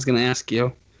 That's what I was gonna ask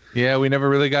you. Yeah, we never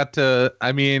really got to.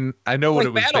 I mean, I know what Like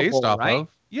it was Battle based Bowl, off right? of.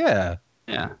 Yeah.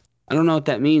 Yeah. I don't know what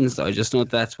that means though. I just know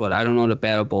that's what. I don't know what a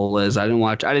Battle Bowl is. I didn't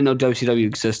know WCW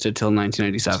existed till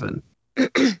 1997.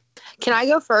 Can I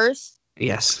go first?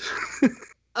 Yes.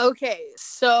 Okay,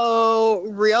 so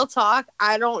real talk,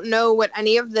 I don't know what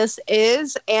any of this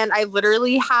is, and I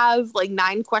literally have like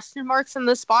 9 question marks in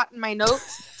this spot in my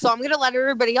notes. So I'm gonna let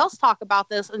everybody else talk about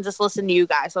this and just listen to you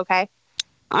guys, okay?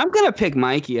 I'm gonna pick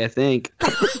Mikey, I think.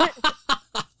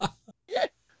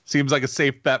 Seems like a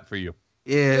safe bet for you.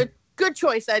 Yeah. Good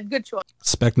choice, Ed. Good choice.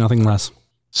 Expect nothing less.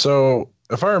 So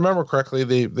if I remember correctly,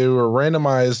 they were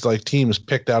randomized like teams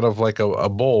picked out of like a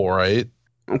bowl, right?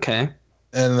 Okay.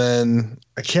 And then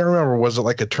I can't remember, was it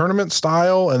like a tournament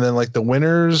style? And then like the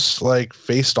winners like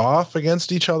faced off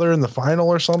against each other in the final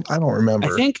or something? I don't remember.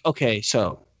 I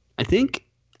think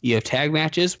you have tag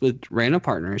matches with random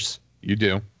partners. You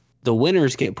do. The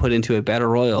winners get put into a battle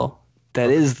royal. That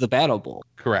is the Battle Bowl.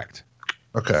 Correct.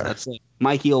 Okay. That's it.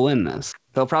 Mikey will win this.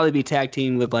 He'll probably be tag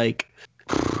team with like,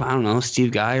 I don't know,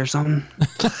 Steve Guy or something.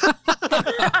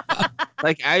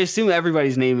 Like I assume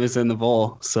everybody's name is in the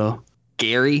bowl. So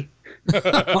Gary. And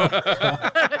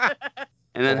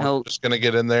then he'll just gonna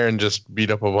get in there and just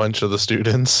beat up a bunch of the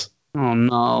students. oh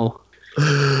no.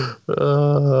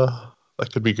 That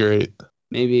could be great.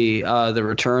 Maybe the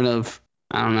return of,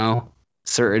 I don't know,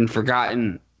 certain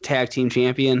forgotten tag team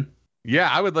champion.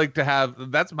 Yeah, I would like to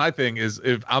have. That's my thing. Is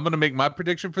if I'm going to make my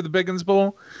prediction for the Biggins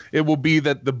Bowl, it will be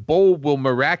that the bowl will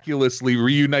miraculously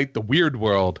reunite the Weird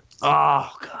World,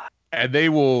 Oh god. and they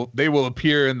will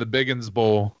appear in the Biggins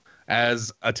Bowl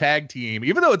as a tag team,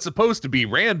 even though it's supposed to be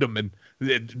random and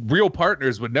real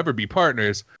partners would never be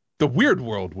partners. The Weird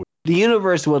World would. The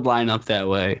universe would line up that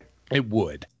way. It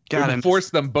would. God, It would force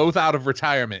them both out of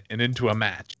retirement and into a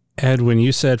match. Ed, when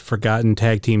you said forgotten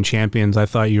tag team champions, I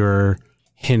thought you were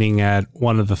hinting at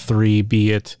one of the 3,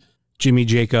 be it Jimmy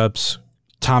Jacobs,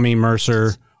 Tommy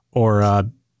Mercer, or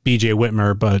BJ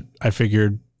Whitmer, but I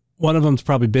figured one of them's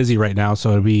probably busy right now,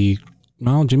 so it'd be,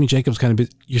 well, Jimmy Jacobs kind of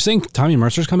busy. You're saying Tommy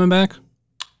Mercer's coming back?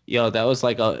 Yo, that was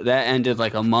that ended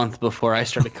like a month before I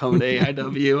started coming to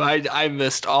AIW. I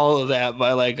missed all of that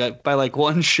by like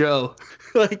one show.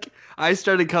 Like I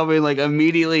started coming like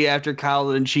immediately after Kyle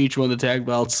and Cheech won the tag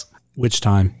belts. Which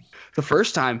time? The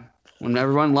first time when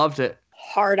everyone loved it.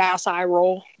 Hard ass eye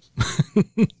roll.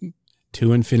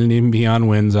 To infinity and beyond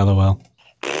wins, LOL.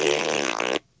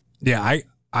 Yeah,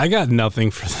 I got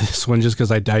nothing for this one just because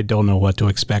I don't know what to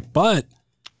expect. But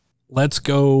let's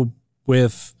go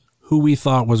with who we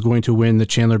thought was going to win the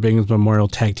Chandler Biggins Memorial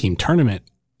Tag Team Tournament.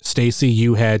 Stacy,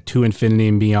 you had To Infinity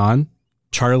and Beyond.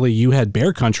 Charlie, you had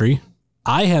Bear Country.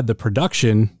 I had the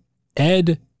production.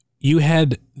 Ed, you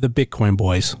had the Bitcoin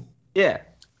Boys. Yeah,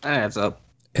 that adds up.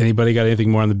 Anybody got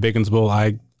anything more on the Biggins Bowl?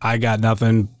 I got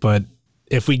nothing, but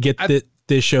if we get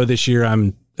this show this year,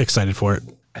 I'm excited for it.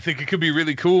 I think it could be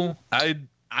really cool. I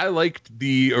liked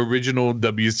the original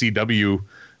WCW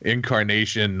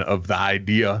incarnation of the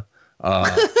idea.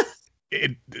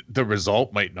 The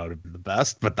result might not have been the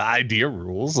best, but the idea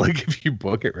rules. Like if you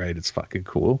book it right, it's fucking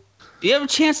cool. Do you have a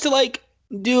chance to like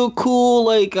do a cool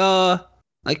like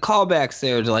callbacks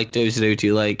there to like WCW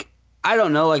too? Like I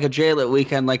don't know, like a J-Lit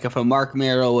weekend, like if a Mark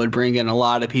Merrill would bring in a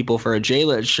lot of people for a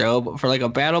J-Lit show, but for like a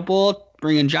Battle Bowl,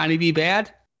 bring in Johnny B.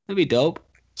 Bad, that'd be dope.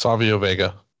 Savio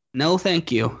Vega. No,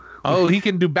 thank you. Oh, he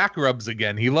can do back rubs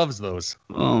again. He loves those.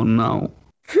 Oh no.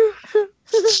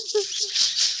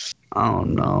 Oh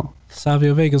no.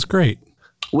 Savio Vega's great.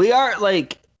 We are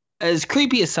like as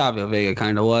creepy as Savio Vega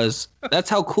kind of was. That's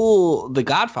how cool The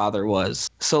Godfather was.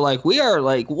 So like we are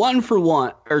like 1 for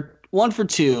 1 or 1 for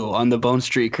 2 on the Bone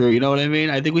Street crew. You know what I mean?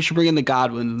 I think we should bring in the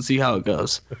Godwins and see how it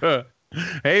goes.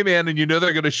 Hey man, and you know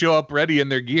they're gonna show up ready in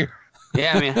their gear.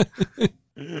 Yeah, man.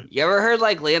 You ever heard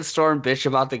like Lance Storm bitch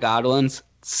about the Godwins?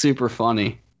 It's super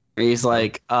funny. He's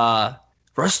like,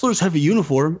 wrestlers have a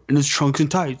uniform and it's trunks and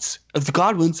tights. If the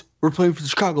Godwins were playing for the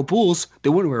Chicago Bulls, they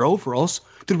wouldn't wear overalls.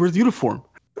 They'd wear the uniform.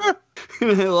 I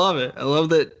love it. I love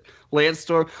that Lance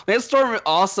Storm. Lance Storm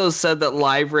also said that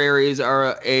libraries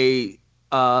are a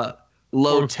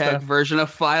low-tech version of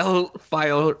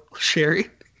file sharing.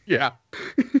 Yeah.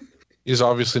 He's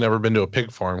obviously never been to a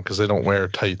pig farm because they don't wear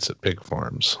tights at pig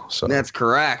farms. So That's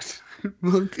correct.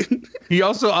 He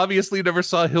also obviously never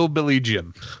saw Hillbilly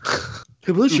Jim,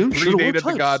 who predated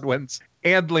the Godwins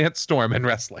and Lance Storm in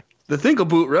wrestling. The thing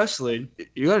about wrestling,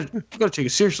 you gotta take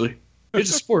it seriously. It's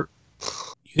a sport.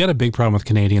 You got a big problem with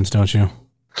Canadians, don't you?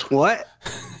 What?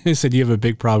 I said you have a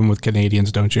big problem with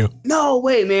Canadians, don't you? No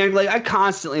way, man. Like I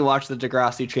constantly watch the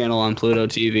Degrassi channel on Pluto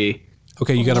TV.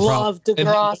 Okay, you got a problem. Love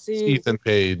Degrassi. Ethan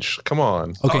Page. Come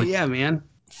on. Okay, Oh yeah, man.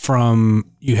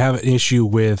 you have an issue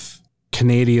with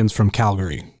Canadians from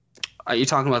Calgary. Are you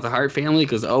talking about the Hart family?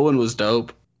 Because Owen was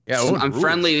dope. Yeah, So Owen I'm rules.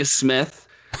 friendly to Smith.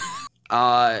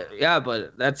 Yeah,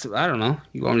 but that's, I don't know.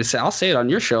 You want me to say? I'll say it on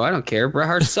your show. I don't care. Bret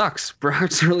Hart sucks. Bret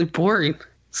Hart's really boring.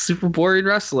 Super boring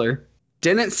wrestler.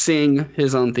 Didn't sing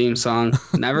his own theme song.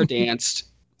 Never danced.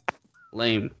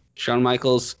 Lame. Shawn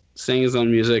Michaels sang his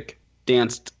own music.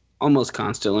 Danced almost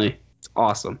constantly. It's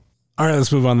awesome. All right,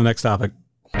 let's move on to the next topic.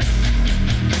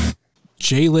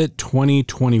 JLit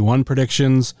 2021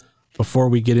 predictions. Before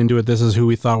we get into it, this is who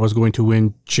we thought was going to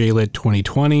win JLit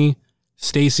 2020.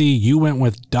 Stacy, you went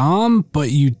with Dom,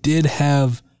 but you did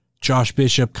have Josh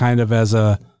Bishop kind of as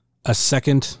a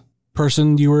second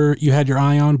person you had your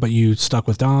eye on, but you stuck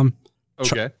with Dom.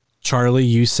 Okay. Charlie,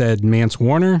 you said Mance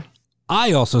Warner.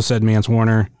 I also said Mance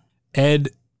Warner. Ed,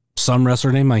 some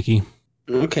wrestler named Mikey.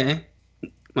 Okay.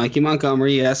 Mikey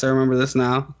Montgomery. Yes, I remember this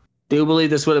now. Do you believe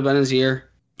this would have been his year?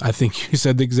 I think you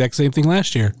said the exact same thing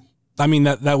last year. I mean,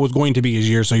 that was going to be his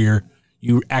year, so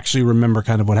you actually remember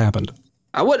kind of what happened.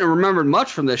 I wouldn't have remembered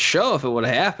much from this show if it would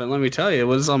have happened. Let me tell you, it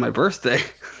was on my birthday.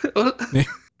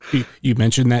 You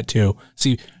mentioned that too.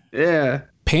 See, Yeah.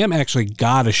 Pam actually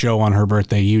got a show on her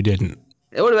birthday. You didn't.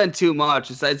 It would have been too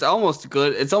much. It's almost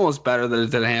good. It's almost better that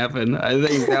it didn't happen. I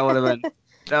think that would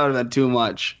have been too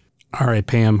much. All right,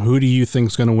 Pam, who do you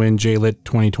think's going to win JLit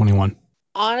 2021?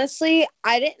 Honestly,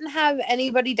 I didn't have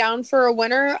anybody down for a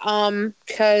winner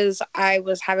because I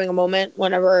was having a moment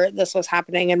whenever this was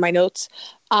happening in my notes.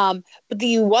 But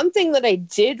the one thing that I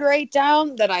did write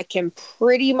down that I can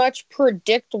pretty much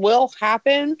predict will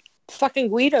happen, fucking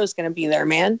Guido's going to be there,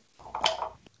 man.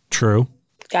 True.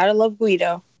 Gotta love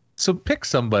Guido. So pick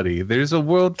somebody. There's a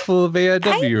world full of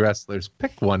AIW wrestlers.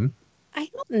 Pick one. I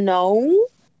don't know.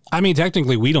 I mean,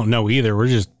 technically, we don't know either. We're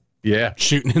just Yeah.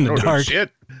 shooting in the Oh, no dark.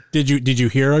 shit. Did you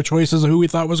hear our choices of who we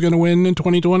thought was going to win in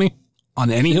 2020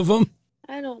 on any of them?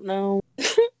 I don't know.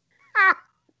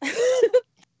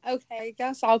 Okay, I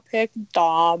guess I'll pick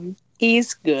Dom.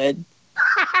 He's good.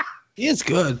 He is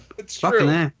good. It's Fucking true.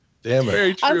 A. Damn it.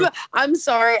 Very true. I'm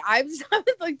sorry. I'm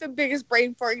having like the biggest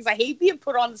brain fart because I hate being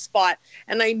put on the spot.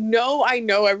 And I know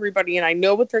everybody and I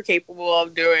know what they're capable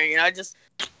of doing. And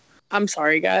I'm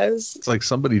sorry, guys. It's like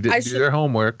somebody didn't do their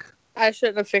homework. I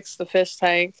shouldn't have fixed the fish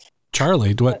tank.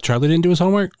 Charlie, what? Charlie didn't do his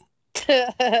homework?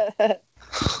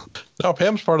 No,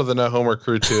 Pam's part of the No Homework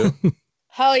crew too.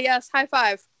 Hell yes. High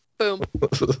five. Boom.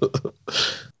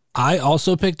 I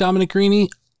also picked Dominic Greeny.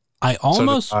 I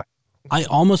almost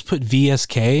put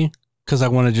VSK because I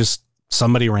wanted just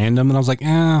somebody random, and I was like,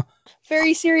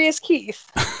 Very serious Keith.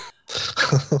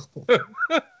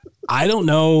 I don't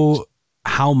know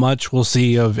how much we'll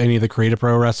see of any of the Creative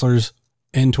Pro wrestlers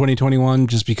in 2021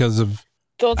 just because of.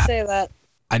 Don't say that.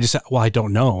 I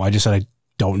don't know. I just said I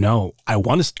don't know. I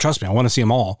want to trust me. I want to see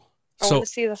them all. I want to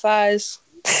see the thighs.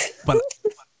 But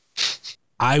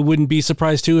I wouldn't be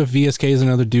surprised too if VSK is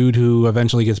another dude who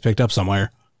eventually gets picked up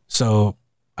somewhere. So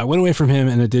I went away from him,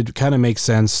 and it did kind of make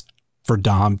sense for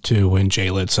Dom to win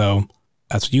JLit. So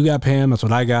that's what you got, Pam. That's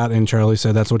what I got. And Charlie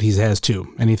said that's what he has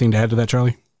too. Anything to add to that,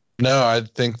 Charlie? No, I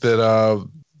think that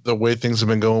the way things have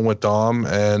been going with Dom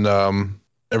and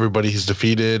everybody he's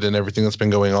defeated and everything that's been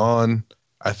going on,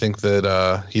 I think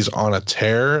that he's on a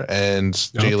tear, and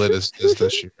JLit is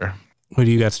this year. Who do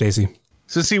you got, Stacy?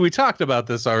 So see, we talked about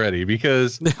this already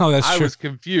because Oh, that's I true. was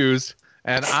confused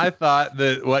and I thought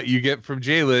that what you get from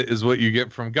JLit is what you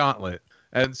get from Gauntlet.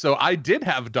 And so I did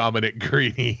have Dominic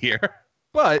Greeny here,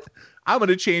 but I'm going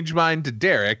to change mine to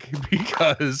Derek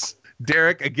because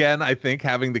Derek, again, I think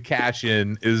having the cash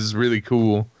in is really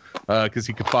cool because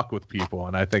he can fuck with people.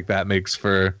 And I think that makes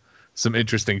for some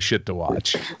interesting shit to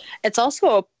watch. It's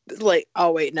also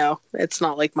oh wait, no, it's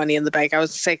not like Money in the Bank. I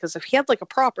was to say because if he had like a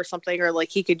prop or something, or like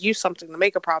he could use something to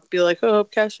make a prop, be like, oh, I'm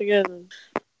cashing in.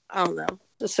 I don't know.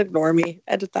 Just ignore me.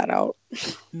 Edit that out.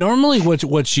 Normally,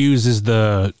 what's used is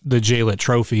the JLit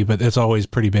trophy, but it's always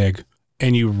pretty big,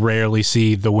 and you rarely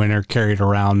see the winner carried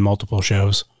around multiple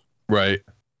shows. Right.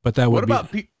 But that would What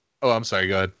about oh, I'm sorry.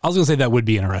 Go ahead. I was gonna say that would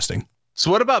be interesting.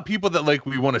 So what about people that like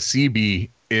we want to see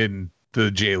be in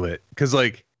the JLit? Because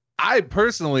like I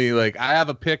personally I have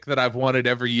a pick that I've wanted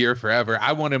every year forever.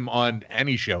 I want him on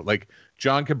any show. Like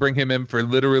John could bring him in for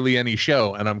literally any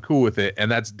show, and I'm cool with it.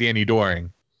 And that's Danny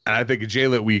Doring. And I think a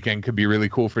JLit weekend could be really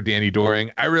cool for Danny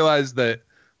Doring. I realize that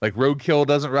like Roadkill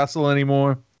doesn't wrestle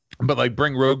anymore, but like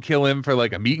bring Roadkill in for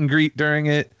like a meet and greet during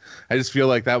it. I just feel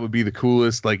like that would be the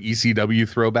coolest like ECW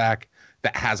throwback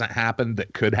that hasn't happened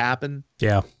that could happen.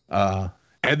 Yeah.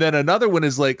 And then another one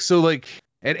is like, so like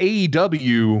at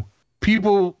AEW,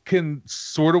 people can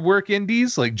sort of work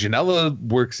indies. Like Janela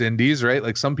works indies, right?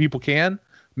 Like some people can.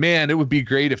 Man, it would be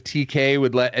great if TK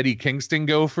would let Eddie Kingston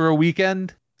go for a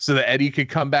weekend so that Eddie could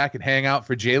come back and hang out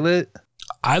for J-Lit.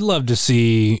 I'd love to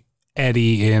see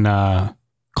Eddie in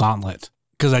Gauntlet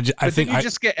because I think you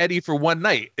just get Eddie for one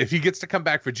night. If he gets to come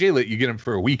back for J-Lit, you get him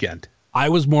for a weekend. I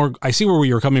see where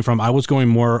you were coming from. I was going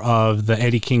more of the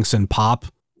Eddie Kingston pop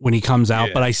when he comes out,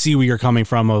 but I see where you're coming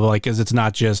from of like, 'cause it's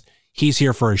not just he's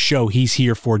here for a show, he's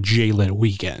here for J-Lit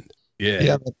weekend.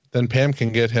 Yeah. Then Pam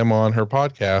can get him on her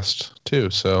podcast too,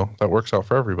 so that works out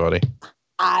for everybody.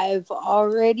 I've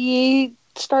already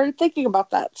started thinking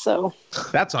about that, so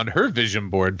That's on her vision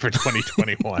board for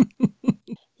 2021.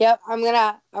 yep, I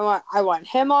want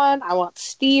him on, I want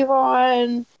Steve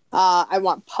on, I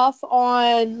want Puff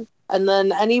on, and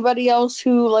then anybody else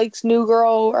who likes New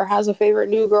Girl or has a favorite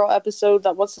New Girl episode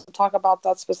that wants to talk about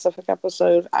that specific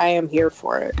episode, I am here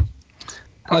for it.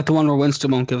 I like the one where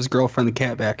Winston won't give his girlfriend the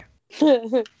cat back.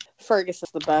 Fergus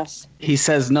is the best. He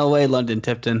says, "No way, London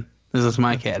Tipton. This is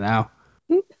my cat now."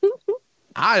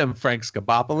 I am Frank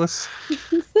Scabopoulos.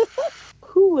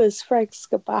 Who is Frank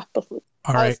Scabopoulos? All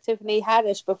I right. was Tiffany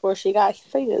Haddish before she got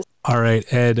famous. All right,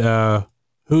 Ed,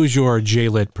 who's your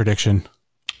J-Lit prediction?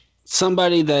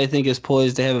 Somebody that I think is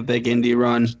poised to have a big indie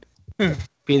run,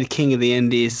 be the king of the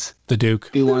indies, The Duke.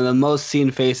 be one of the most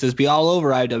seen faces, be all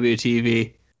over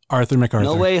IWTV. Arthur MacArthur.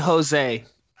 No way, Jose.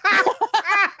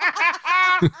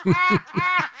 Oh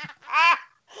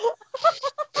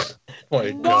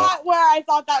my God. Not where I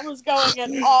thought that was going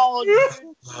at all.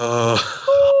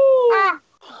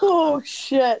 Oh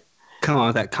shit. Come on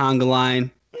with that conga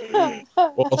line. Well,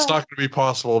 it's not going to be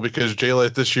possible because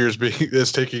J-Lit this year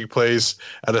is taking place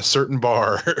at a certain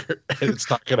bar, and it's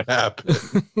not going to happen.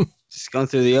 Just going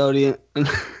through the audience.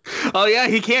 Oh yeah,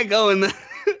 he can't go in the.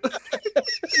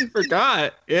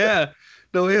 Forgot. Yeah.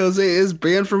 No way, Jose is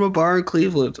banned from a bar in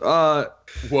Cleveland. What?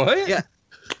 Yeah.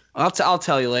 I'll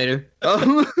tell you later.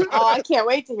 Oh, I can't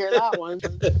wait to hear that one.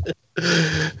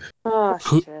 Oh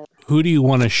shit. Who do you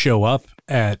want to show up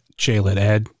at J-Lit,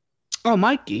 Ed? Oh,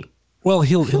 Mikey. Well,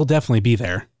 he'll definitely be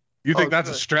there. You think Oh, that's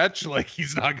a good. stretch? Like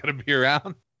he's not going to be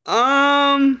around?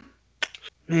 Man,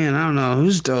 I don't know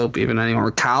who's dope even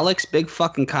anymore. Colix, big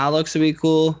fucking Colix would be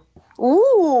cool.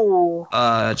 Ooh.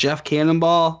 Jeff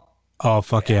Cannonball. Oh,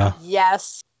 fuck yeah.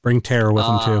 Yes. Bring Terror with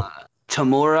him, too.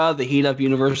 Tamura, the Heat Up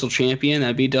Universal Champion.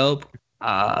 That'd be dope.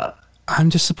 I'm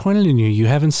disappointed in you. You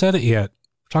haven't said it yet.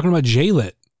 We're talking about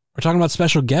J-Lit. We're talking about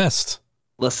special guests.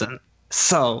 Listen,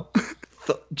 so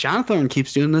John Thorne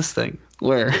keeps doing this thing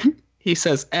where he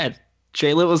says, Ed,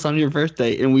 J-Lit was on your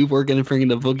birthday and we were going to bring in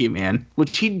the Boogeyman,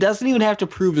 which he doesn't even have to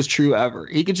prove is true ever.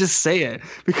 He could just say it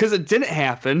because it didn't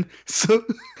happen. So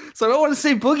I don't want to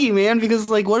say Boogeyman because,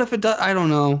 like, what if it does? I don't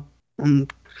know.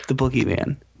 The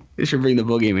Boogeyman. You should bring the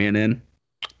Boogeyman in.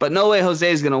 But no way Jose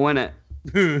is going to win it.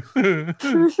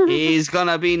 He's going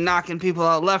to be knocking people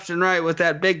out left and right with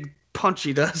that big punch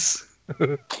he does.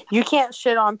 You can't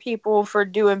shit on people for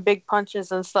doing big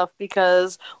punches and stuff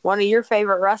because one of your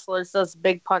favorite wrestlers does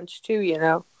big punch too, you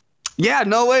know. Yeah,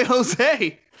 no way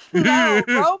Jose. No,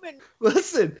 Roman.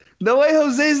 Listen, no way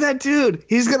Jose's that dude.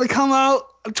 He's going to come out.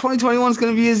 2021 is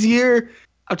going to be his year.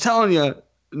 I'm telling you,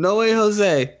 no way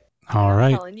Jose. All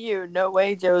right. Telling you, no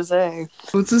way, Jose.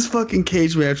 What's his fucking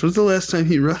cage match? When's the last time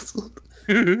he wrestled?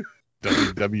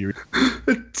 WWE.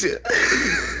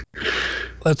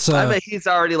 Let's I bet he's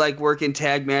already like working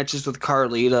tag matches with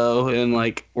Carlito and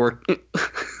like work.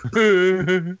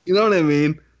 You know what I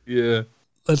mean? Yeah.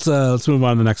 let's move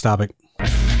on to the next topic.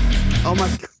 Oh my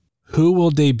God. Who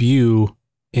will debut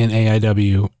in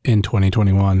AIW in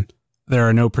 2021? There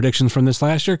are no predictions from this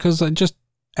last year because I just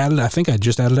added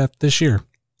that this year.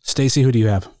 Stacy, who do you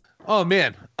have? Oh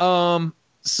man.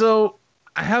 So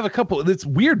I have a couple. It's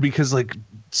weird because like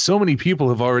so many people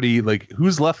have already like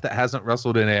who's left that hasn't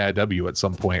wrestled in AIW at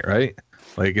some point, right?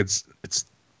 Like it's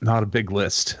not a big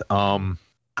list.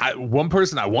 One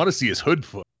person I want to see is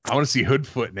Hoodfoot. I want to see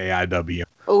Hoodfoot in AIW.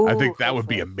 Ooh, I think that would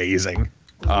be amazing.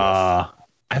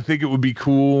 I think it would be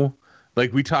cool.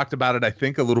 Like we talked about it, I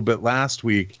think a little bit last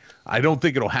week. I don't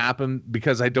think it'll happen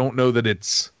because I don't know that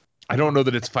it's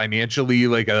financially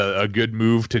like a good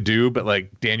move to do. But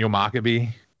like Daniel Maccabee,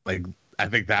 like I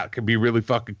think that could be really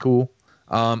fucking cool.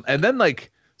 And then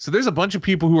like so there's a bunch of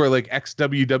people who are like ex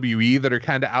WWE that are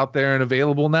kind of out there and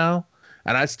available now.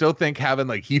 And I still think having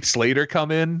like Heath Slater come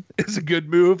in is a good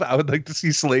move. I would like to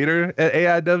see Slater at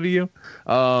AIW.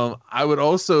 I would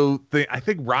also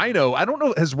think Rhino. I don't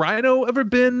know. Has Rhino ever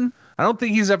been? I don't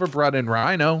think he's ever brought in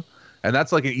Rhino. And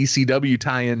that's like an ECW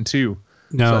tie-in too.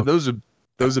 No, So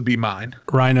those would be mine.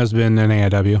 Rhino's been in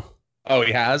AIW. Oh,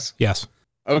 he has? Yes.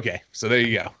 Okay, so there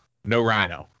you go. No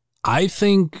Rhino. I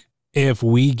think if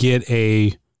we get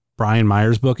a Brian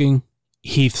Myers booking,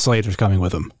 Heath Slater's coming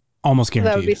with him. Almost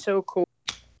guaranteed. That would be so cool.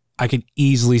 I could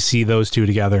easily see those two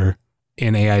together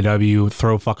in AIW.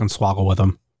 Throw fucking Swoggle with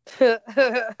them. Put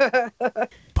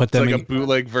It's them like in. a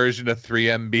bootleg version of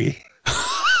 3MB.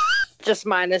 Just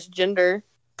minus gender.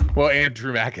 Well, and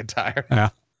Drew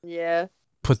McIntyre. Yeah.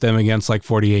 Put them against like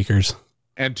 40 Acres.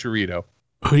 And Torito.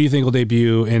 Who do you think will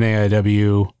debut in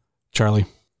AIW, Charlie?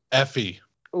 Effie,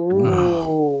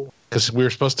 Ooh. because we were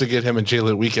supposed to get him in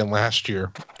J-Lit Weekend last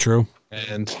year, True.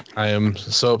 and I am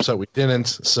so upset we didn't.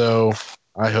 So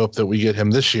I hope that we get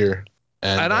him this year.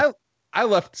 And I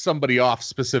left somebody off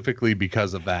specifically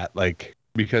because of that. Like,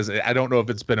 because I don't know if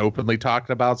it's been openly talked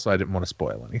about, so I didn't want to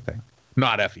spoil anything.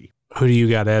 Not Effie. Who do you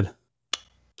got, Ed?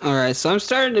 All right, so I'm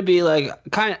starting to be like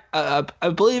kind of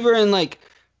a believer in like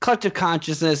collective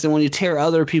consciousness, and when you tear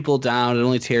other people down, it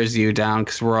only tears you down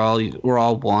because we're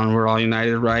all one, we're all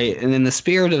united, right? And in the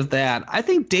spirit of that, I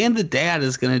think Dan the Dad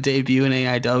is going to debut in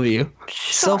AIW.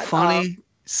 So funny,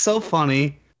 so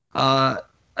funny. I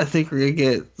think we're gonna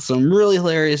get some really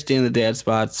hilarious Dan the Dad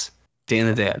spots. Dan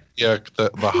the Dad. Yeah,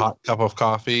 the hot cup of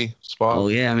coffee spot. Oh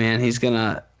yeah, man, he's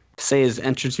gonna say his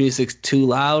entrance music's too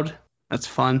loud. That's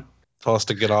fun. Tell us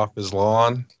to get off his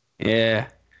lawn. Yeah,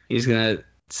 he's gonna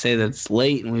say that it's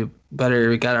late and we got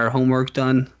our homework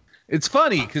done. It's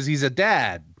funny because he's a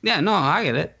dad. Yeah, no, I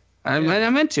get it.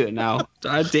 I'm into it now.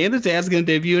 Dan the Dad's gonna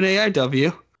debut in AIW.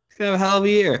 He's gonna have a hell of a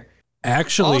year.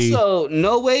 Actually, Also,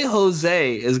 No Way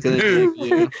Jose is gonna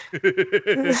debut.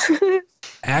 He's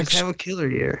have a killer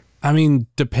year. I mean,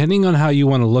 depending on how you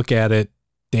want to look at it,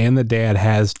 Dan the Dad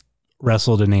has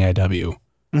wrestled in AIW.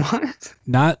 What?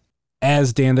 Not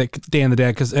as Dan the Dad,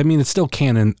 because I mean, it's still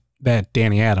canon that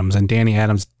Danny Adams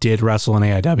did wrestle in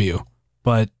AIW,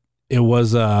 but it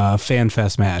was a Fan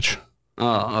Fest match.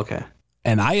 Oh, okay.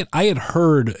 And I had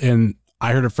heard, and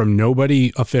I heard it from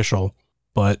nobody official,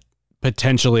 but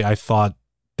potentially I thought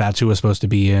that's who was supposed to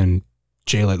be in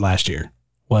J-Lit last year,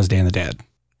 was Dan the Dad.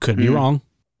 Could be wrong.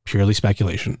 Purely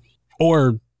speculation.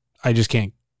 Or I just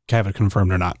can't have it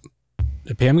confirmed or not.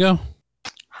 Did Pam go?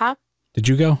 Huh? Did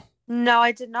you go? No,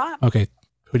 I did not. Okay.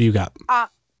 Who do you got?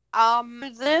 I'm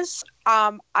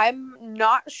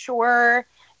not sure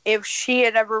if she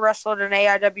had ever wrestled in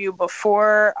AIW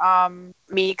before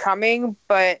me coming,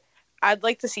 but I'd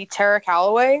like to see Tara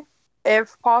Calloway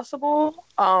if possible.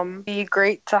 Be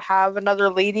great to have another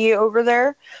lady over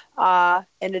there.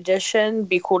 In addition,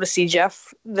 be cool to see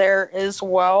Jeff there as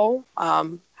well.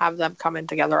 Have them come in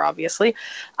together, obviously.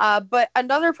 But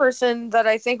another person that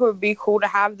I think would be cool to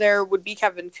have there would be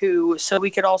Kevin Koo, so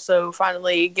we could also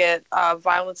finally get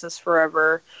Violence is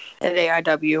Forever at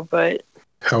AIW. But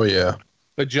Hell yeah.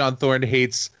 But John Thorne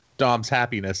hates Dom's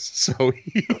happiness, so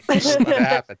he's what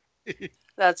happened.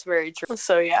 that's very true.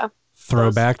 So yeah,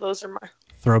 Throwback. Those are my.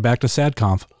 Throwback to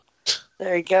SadConf.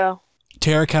 There you go.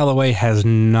 Tara Calloway has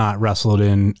not wrestled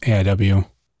in AIW.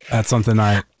 That's something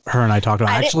her and I talked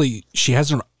about. Actually, she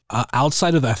hasn't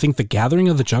outside of I think the Gathering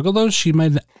of the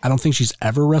Juggalos. I don't think she's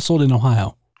ever wrestled in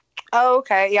Ohio. Oh,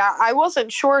 okay. Yeah, I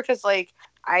wasn't sure because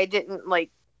I didn't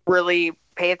really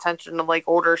pay attention to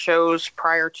older shows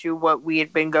prior to what we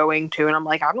had been going to, and I'm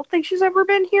I don't think she's ever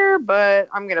been here, but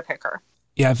I'm gonna pick her.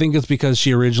 Yeah, I think it's because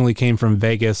she originally came from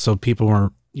Vegas, so you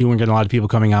weren't getting a lot of people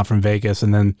coming out from Vegas,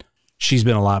 and then she's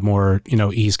been a lot more,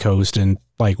 East Coast and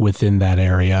within that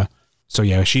area. So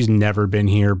yeah, she's never been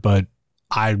here, but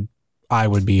I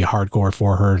would be hardcore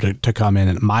for her to come in.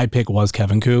 And my pick was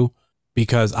Kevin Koo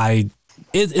because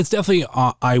it's definitely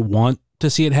I want to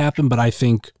see it happen, but I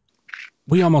think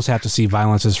we almost have to see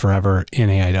Violence is Forever in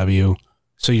AIW.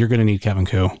 So you're going to need Kevin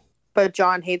Koo. But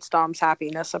John hates Dom's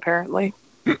happiness, apparently,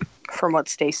 from what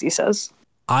Stacy says.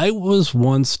 I was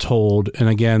once told, and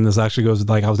again, this actually goes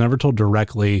I was never told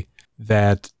directly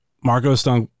that Marco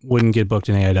Stunt wouldn't get booked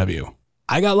in AIW.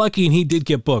 I got lucky and he did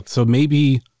get booked. So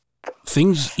maybe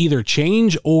things either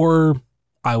change or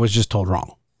I was just told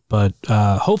wrong. But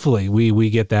hopefully we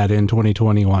get that in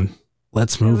 2021.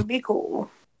 Let's move. It would be cool.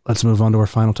 Let's move on to our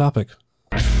final topic.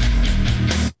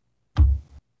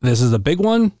 This is a big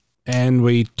one, and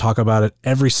we talk about it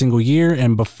every single year.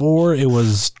 And before it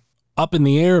was up in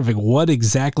the air of what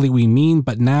exactly we mean,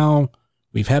 but now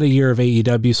we've had a year of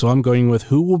AEW, so I'm going with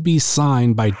who will be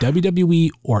signed by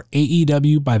WWE or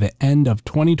AEW by the end of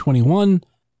 2021.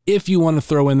 If you want to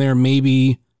throw in there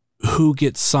maybe who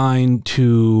gets signed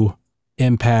to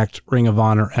Impact, Ring of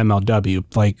Honor,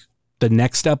 MLW, the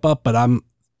next step up. But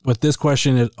with this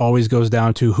question, it always goes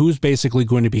down to who's basically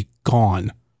going to be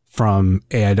gone from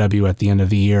AIW at the end of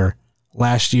the year.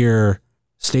 Last year,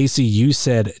 Stacy, you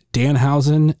said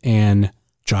Danhausen and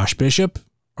Josh Bishop,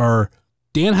 or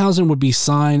Danhausen would be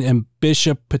signed and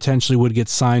Bishop potentially would get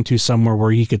signed to somewhere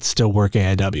where he could still work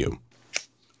AIW.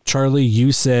 Charlie,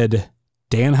 you said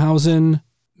Danhausen,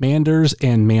 Manders,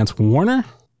 and Mance Warner.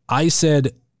 I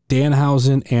said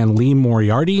Danhausen and Lee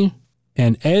Moriarty.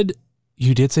 And Ed,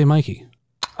 you did say Mikey.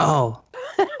 Oh,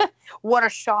 What a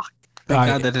shock. thank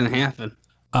God that didn't happen.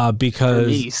 For Because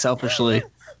me, selfishly.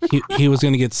 he was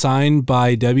going to get signed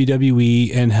by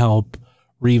WWE and help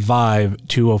revive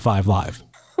 205 Live.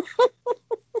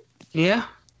 Yeah.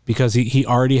 Because he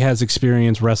already has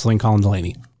experience wrestling Colin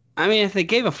Delaney. I mean, if they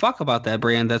gave a fuck about that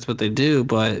brand, that's what they do.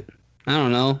 But I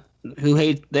don't know.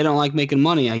 They don't like making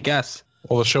money, I guess.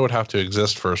 Well, the show would have to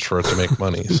exist first for it to make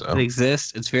money. It So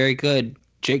exists. It's very good.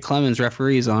 Jake Clemens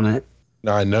referees on it.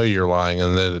 now I know you're lying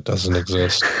and that it doesn't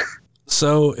exist.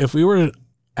 So if we were to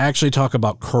actually talk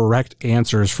about correct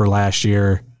answers for last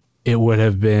year, it would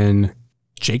have been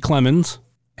Jake Clemens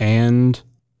and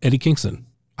Eddie Kingston.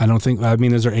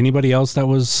 Is there anybody else that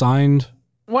was signed?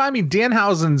 Well, I mean,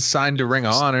 Danhausen's signed to Ring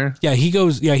of Honor. Yeah,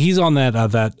 he's on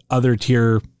that other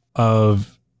tier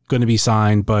of going to be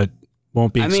signed, but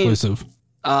won't be exclusive.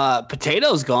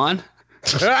 Potato's gone.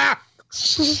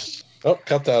 Oh,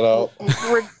 cut that out.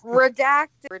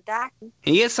 Redacted.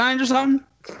 He get signed or something?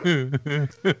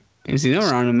 Ain't seen him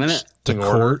around in a minute. To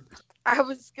court. I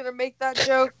was gonna make that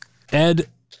joke. Ed,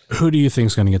 who do you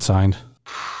think's going to get signed?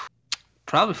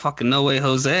 Probably fucking No Way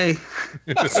Jose.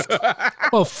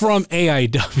 Well, from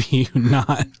AIW,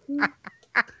 not.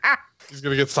 He's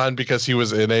gonna get signed because he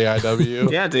was in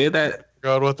AIW. Yeah, dude. That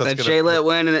God, what that's gonna Jay-Let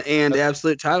win and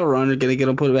Absolute title run are gonna get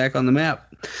him put back on the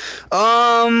map.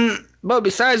 But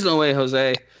besides No Way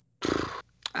Jose,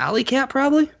 Alley Cat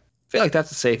probably. I feel like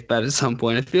that's a safe bet at some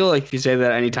point. I feel like if you say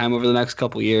that anytime over the next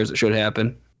couple years, it should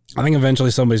happen. I think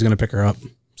eventually somebody's going to pick her up.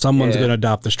 Someone's going to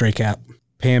adopt the Stray Cat.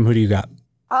 Pam, who do you got?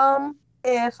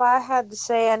 If I had to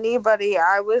say anybody,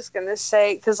 I was gonna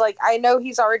say, because like I know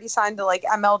he's already signed to like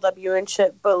MLW and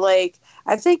shit, but like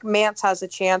I think Mance has a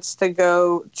chance to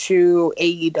go to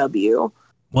AEW.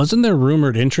 Wasn't there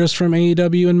rumored interest from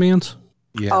AEW and Mance?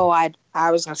 Yeah. Oh,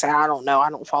 I was gonna say I don't know. I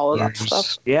don't follow that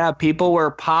stuff. Yeah, people were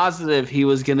positive he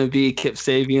was gonna be Kip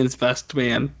Sabian's best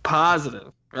man.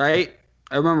 Positive, right?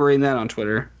 I remember reading that on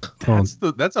Twitter.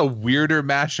 That's a weirder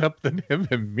mashup than him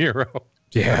and Miro.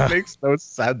 Yeah. That makes no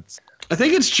sense. I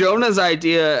think it's Jonah's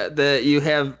idea that you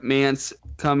have Mance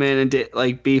come in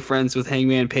and be friends with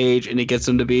Hangman Page, and it gets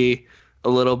him to be a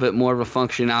little bit more of a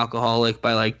functioning alcoholic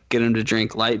by like getting him to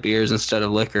drink light beers instead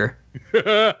of liquor.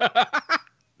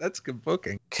 That's good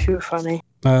booking. Too funny.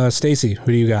 Stacy, who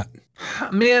do you got?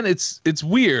 Man, it's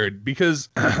weird because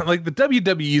like the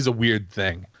WWE is a weird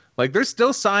thing. Like they're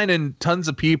still signing tons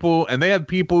of people, and they have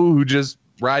people who just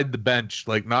ride the bench,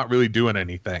 like not really doing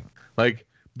anything. Like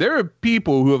there are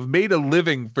people who have made a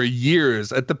living for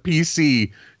years at the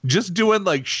PC just doing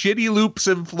like shitty loops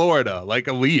in Florida, like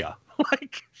Aaliyah.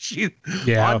 Like she's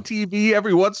on TV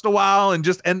every once in a while,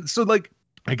 and so like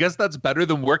I guess that's better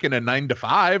than working a 9 to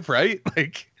 5, right?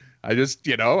 Like I just,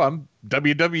 I'm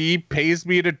WWE pays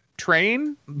me to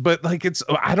train, but like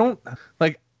I don't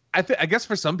like I guess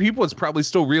for some people it's probably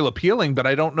still real appealing, but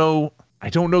I don't know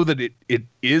that it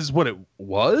is what it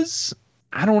was.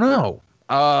 I don't know.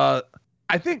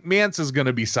 I think Mance is going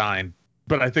to be signed,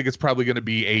 but I think it's probably going to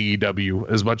be AEW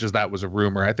as much as that was a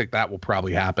rumor. I think that will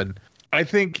probably happen. I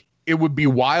think it would be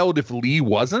wild if Lee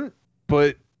wasn't,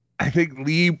 but I think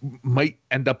Lee might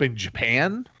end up in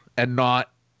Japan and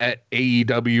not at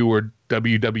AEW or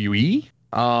WWE.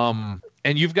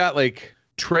 And you've got like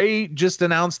Trey just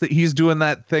announced that he's doing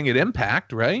that thing at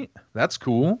Impact, right? That's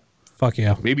cool. Fuck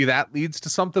yeah. Maybe that leads to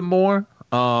something more.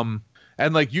 And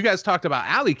like you guys talked about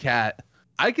Alley Cat,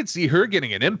 I could see her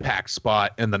getting an Impact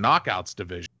spot in the Knockouts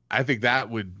division. I think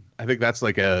that's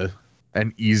like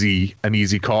an easy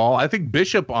call. I think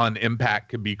Bishop on Impact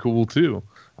could be cool too.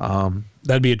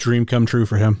 That'd be a dream come true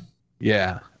for him.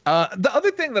 Yeah. The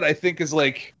other thing that I think is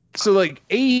like, so like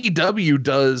AEW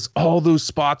does all those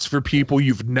spots for people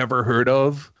you've never heard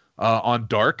of on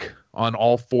Dark, on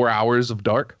all 4 hours of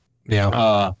Dark.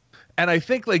 Yeah. And I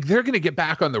think like they're going to get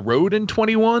back on the road in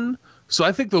 21. So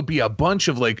I think there'll be a bunch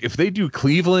of like, if they do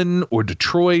Cleveland or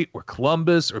Detroit or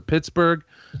Columbus or Pittsburgh,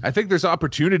 I think there's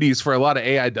opportunities for a lot of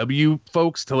AIW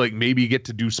folks to like maybe get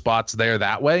to do spots there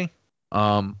that way.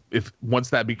 If once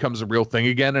that becomes a real thing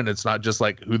again, and it's not just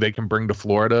like who they can bring to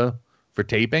Florida for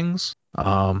tapings.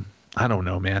 I don't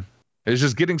know, man. It's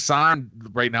just getting signed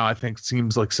right now, I think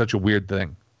seems like such a weird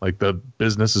thing. Like the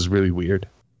business is really weird.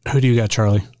 Who do you got,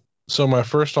 Charlie? So my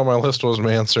first on my list was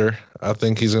Manser. I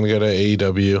think he's going to go to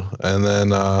AEW. And then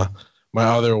my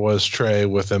other was Trey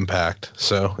with Impact.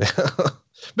 So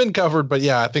been covered, but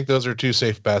yeah, I think those are two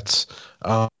safe bets.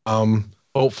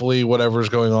 Hopefully whatever's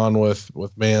going on with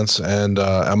Mance and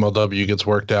MLW gets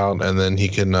worked out, and then he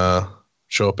can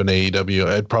show up in AEW.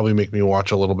 It'd probably make me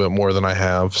watch a little bit more than I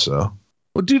have. So,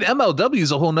 well, dude, MLW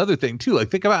is a whole nother thing too.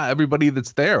 Like, think about everybody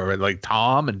that's there, right? Like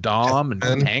Tom and Dom and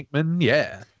Tankman.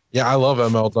 Yeah. Yeah, I love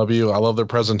MLW. I love their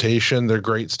presentation. They're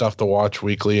great stuff to watch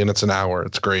weekly, and it's an hour.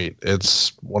 It's great.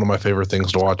 It's one of my favorite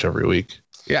things to watch every week.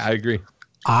 Yeah, I agree.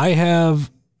 I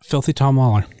have Filthy Tom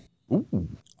Lawler. Ooh.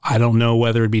 I don't know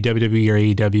whether it'd be WWE or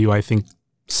AEW. I think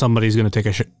somebody's going to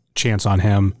take a chance on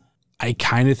him. I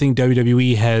kind of think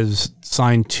WWE has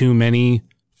signed too many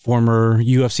former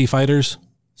UFC fighters,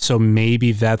 so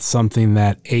maybe that's something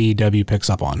that AEW picks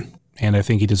up on, and I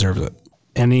think he deserves it.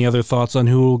 Any other thoughts on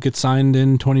who will get signed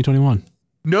in 2021?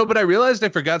 No, but I realized I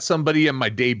forgot somebody in my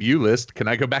debut list. Can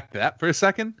I go back to that for a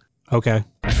second? Okay.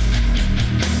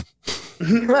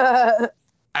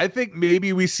 I think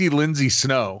maybe we see Lindsay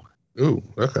Snow. Ooh,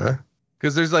 okay.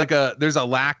 Because there's a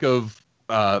lack of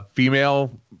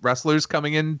female wrestlers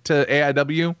coming into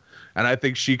AIW, and I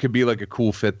think she could be like a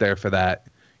cool fit there for that.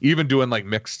 Even doing like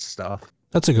mixed stuff.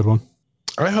 That's a good one.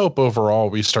 I hope overall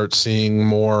we start seeing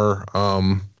more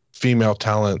female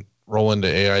talent roll into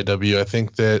AIW. I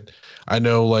think that I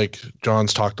know like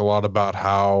John's talked a lot about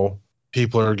how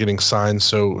people are getting signed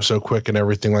so quick and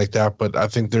everything like that, but I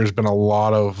think there's been a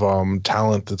lot of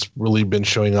talent that's really been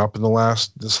showing up in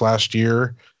this last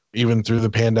year, even through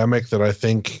the pandemic, that I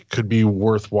think could be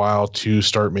worthwhile to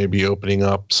start maybe opening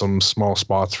up some small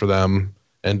spots for them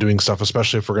and doing stuff,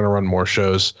 especially if we're going to run more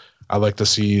shows. I'd like to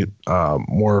see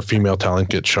more female talent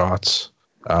get shots.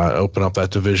 Open up that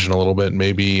division a little bit,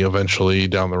 maybe eventually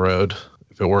down the road,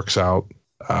 if it works out,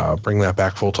 bring that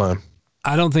back full time.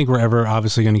 I don't think we're ever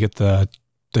obviously going to get the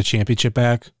championship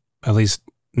back, at least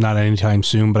not anytime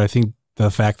soon, but I think the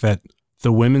fact that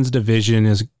the women's division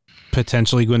is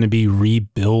potentially going to be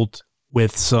rebuilt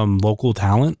with some local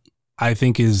talent, I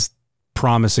think is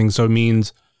promising. So it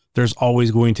means there's always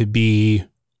going to be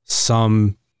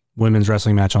some women's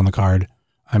wrestling match on the card.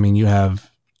 I mean, you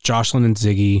have Jocelyn and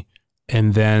Ziggy,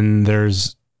 and then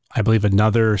there's, I believe,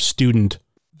 another student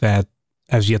that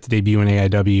has yet to debut in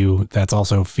AIW that's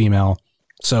also female.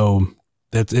 So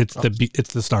it's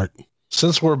the start.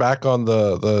 Since we're back on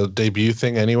the debut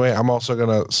thing anyway, I'm also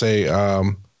gonna say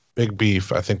Big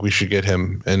Beef. I think we should get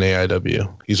him in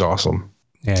AIW. He's awesome.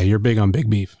 Yeah, you're big on Big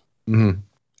Beef. Mm-hmm.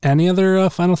 Any other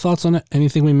final thoughts on it?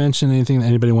 Anything we mentioned? Anything that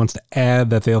anybody wants to add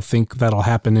that they'll think that'll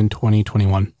happen in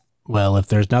 2021? Well, if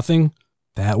there's nothing,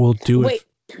 that will do it.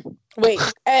 Wait,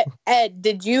 Ed,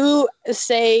 did you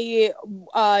say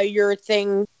your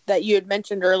thing that you had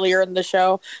mentioned earlier in the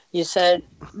show? You said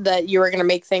that you were going to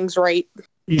make things right.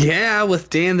 Yeah, with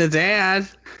Dan the Dad.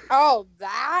 Oh,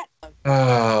 that?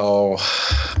 Oh,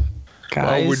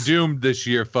 Guys. Well, we're doomed this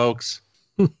year, folks.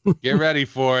 Get ready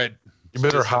for it. you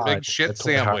better It's a hide. big shit That's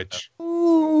what happened. sandwich.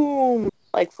 Ooh,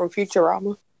 like from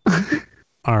Futurama.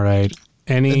 All right.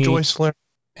 Enjoy Slim.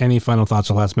 Any final thoughts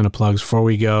or last minute plugs before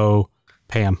we go?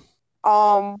 Pam.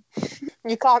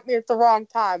 You caught me at the wrong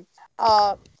time.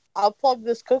 I'll plug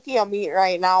this cookie I'm eating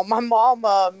right now. My mom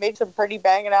made some pretty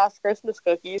banging ass Christmas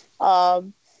cookies.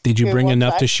 Did you Here, bring one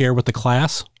enough to sec. share with the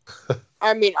class?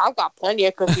 I mean, I've got plenty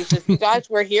of cookies. If you guys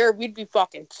were here, we'd be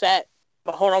fucking set.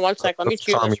 But hold on one sec. Let me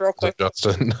chew this real quick.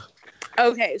 Justin.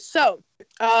 Okay, so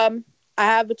I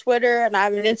have a Twitter and I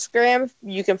have an Instagram.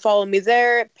 You can follow me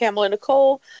there, Pamela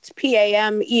Nicole. It's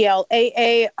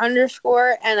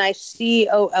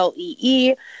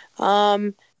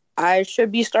PAMELAA_NICOLEE. I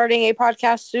should be starting a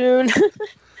podcast soon.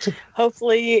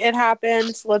 Hopefully it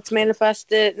happens. Let's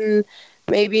manifest it, and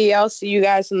maybe I'll see you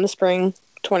guys in the spring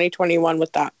 2021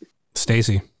 with that.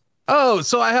 Stacy. Oh,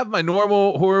 so I have my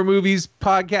normal horror movies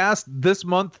podcast. This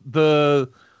month, the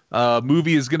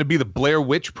movie is going to be The Blair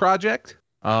Witch Project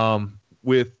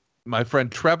with my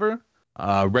friend Trevor,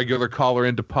 regular caller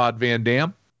into Pod Van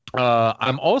Dam.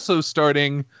 I'm also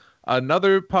starting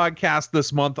another podcast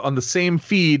this month on the same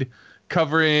feed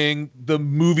covering the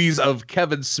movies of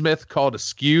Kevin Smith called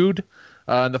Askewed.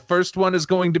 And the first one is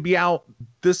going to be out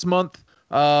this month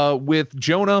with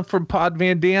Jonah from Pod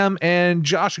Van Dam and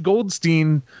Josh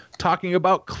Goldstein talking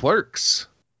about Clerks.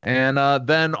 And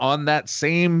then on that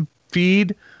same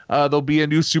feed, there'll be a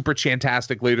new Super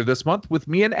Chantastic later this month with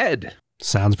me and Ed.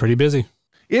 Sounds pretty busy.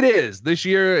 It is. This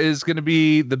year is going to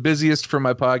be the busiest for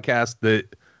my podcast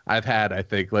that I've had, I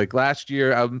think. Like last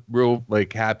year, I'm real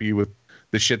happy with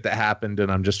the shit that happened, and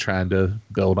I'm just trying to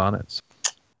build on it.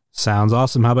 Sounds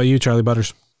awesome. How about you, Charlie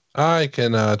Butters? I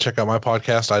can check out my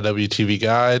podcast, IWTV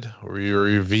Guide, where we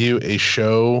review a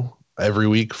show every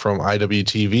week from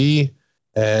IWTV.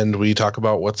 and we talk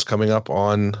about what's coming up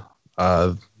on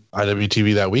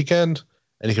IWTV that weekend.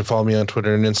 And you can follow me on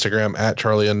Twitter and Instagram at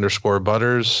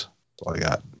Charlie_Butters. That's all I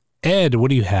got. Ed, what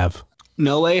do you have?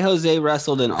 No Way Jose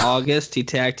wrestled in August. He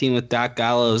tag teamed with Doc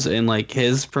Gallows in like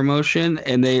his promotion,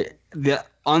 and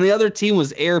on the other team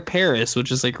was Air Paris,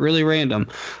 which is like really random.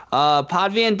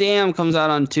 Pod Van Dam comes out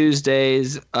on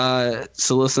Tuesdays.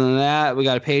 So listen to that. We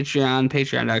got a Patreon,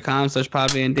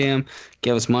 patreon.com/Pod Van Dam.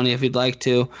 Give us money if you'd like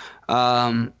to.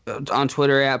 On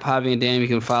Twitter at Pod Van Dam, you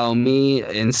can follow me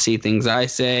and see things I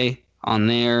say on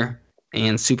there.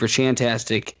 And Super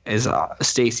Chantastic, as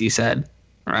Stacy said.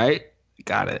 Right?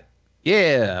 Got it.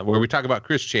 Yeah, where we talk about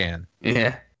Chris Chan.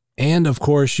 Yeah. And of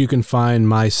course, you can find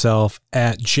myself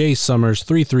at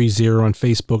jsummers330 on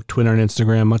Facebook, Twitter, and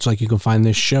Instagram, much like you can find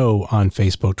this show on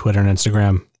Facebook, Twitter, and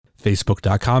Instagram.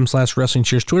 Facebook.com/Wrestling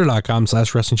Cheers,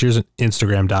 Twitter.com/Wrestling Cheers, and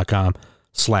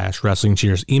Instagram.com/Wrestling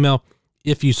Cheers. Email,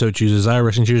 if you so choose,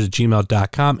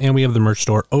 WrestlingCheers@gmail.com. And we have the merch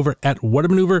store over at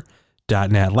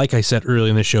whatamaneuver.net. Like I said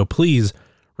earlier in the show, please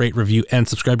rate, review, and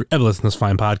subscribe to ever listen to this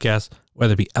fine podcast,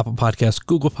 whether it be Apple Podcasts,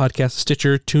 Google Podcasts,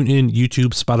 Stitcher, TuneIn,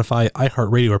 YouTube, Spotify,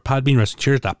 iHeartRadio, or Podbean,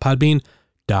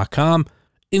 WrestlingCheers.podbean.com.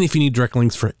 And if you need direct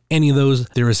links for any of those,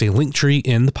 there is a link tree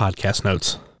in the podcast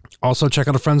notes. Also, check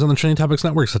out our friends on the Trending Topics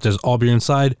Network, such as All Beer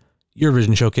Inside,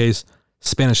 Eurovision Showcase,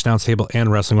 Spanish Announce Table,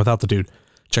 and Wrestling Without the Dude.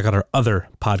 Check out our other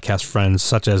podcast friends,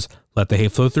 such as Let the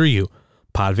Hate Flow Through You,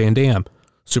 Pod Van Dam,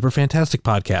 Super Fantastic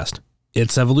Podcast,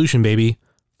 It's Evolution, Baby,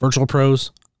 Virtual Pros,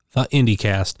 The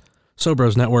IndieCast,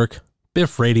 Sobros Network,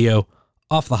 Biff Radio,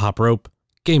 Off the Hop Rope,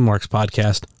 Game Marks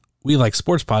Podcast, We Like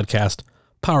Sports Podcast,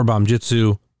 Powerbomb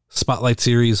Jitsu, Spotlight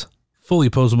Series, Fully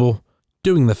Posable,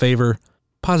 Doing the Favor,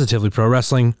 Positively Pro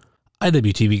Wrestling,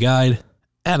 IWTV Guide,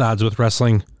 At Odds with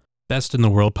Wrestling, Best in the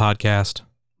World Podcast,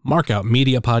 Mark Out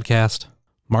Media Podcast,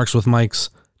 Marks with Mikes,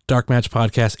 Dark Match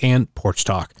Podcast, and Porch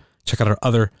Talk. Check out our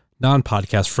other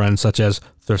non-podcast friends such as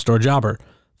Thrift Store Jobber,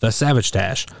 The Savage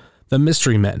Dash, The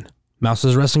Mystery Men,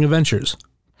 Mouse's Wrestling Adventures,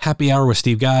 Happy Hour with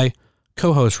Steve Guy,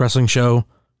 Co-Host Wrestling Show,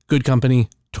 Good Company,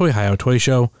 Toy Hi-Yo Toy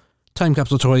Show, Time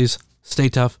Capsule Toys, Stay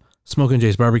Tough, Smokin'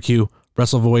 Jay's Barbecue,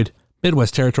 Wrestle Void,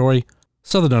 Midwest Territory,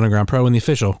 Southern Underground Pro, and the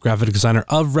official graphic designer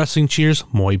of Wrestling Cheers,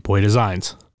 Moy Boy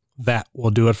Designs. That will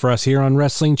do it for us here on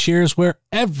Wrestling Cheers, where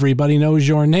everybody knows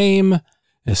your name,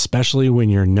 especially when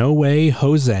you're No Way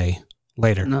Jose.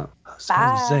 Later. No.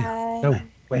 Bye. No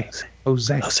way,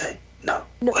 Jose. No.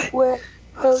 Where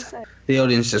Jose? The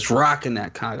audience just rocking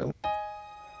that Congo.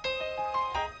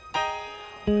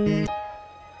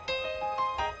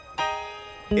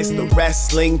 It's the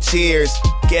Wrestling Cheers.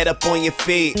 Get up on your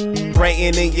feet,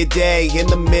 brightening your day in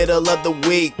the middle of the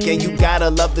week. And you gotta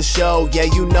love the show, yeah,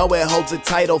 you know it holds a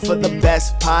title for the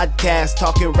best podcast.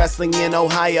 Talking wrestling in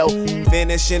Ohio,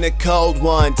 finishing a cold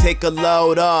one, take a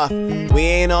load off. We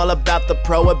ain't all about the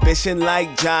prohibition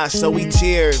like Josh, so we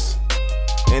cheers.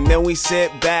 And then we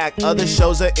sit back, other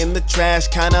shows are in the trash,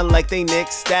 kinda like they Nick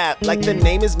Stapp. Like the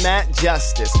name is Matt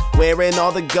Justice, wearing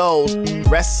all the gold.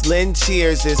 Wrestling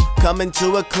Cheers is coming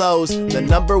to a close, the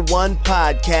 #1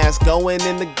 podcast going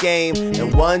in the game.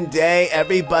 And one day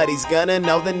everybody's gonna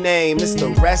know the name. It's the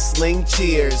Wrestling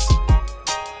Cheers.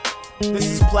 This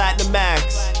is Platinum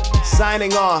Max,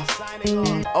 signing off.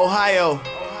 Ohio,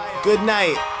 good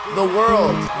night. The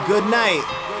world, good night.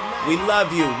 We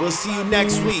love you, we'll see you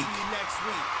next week.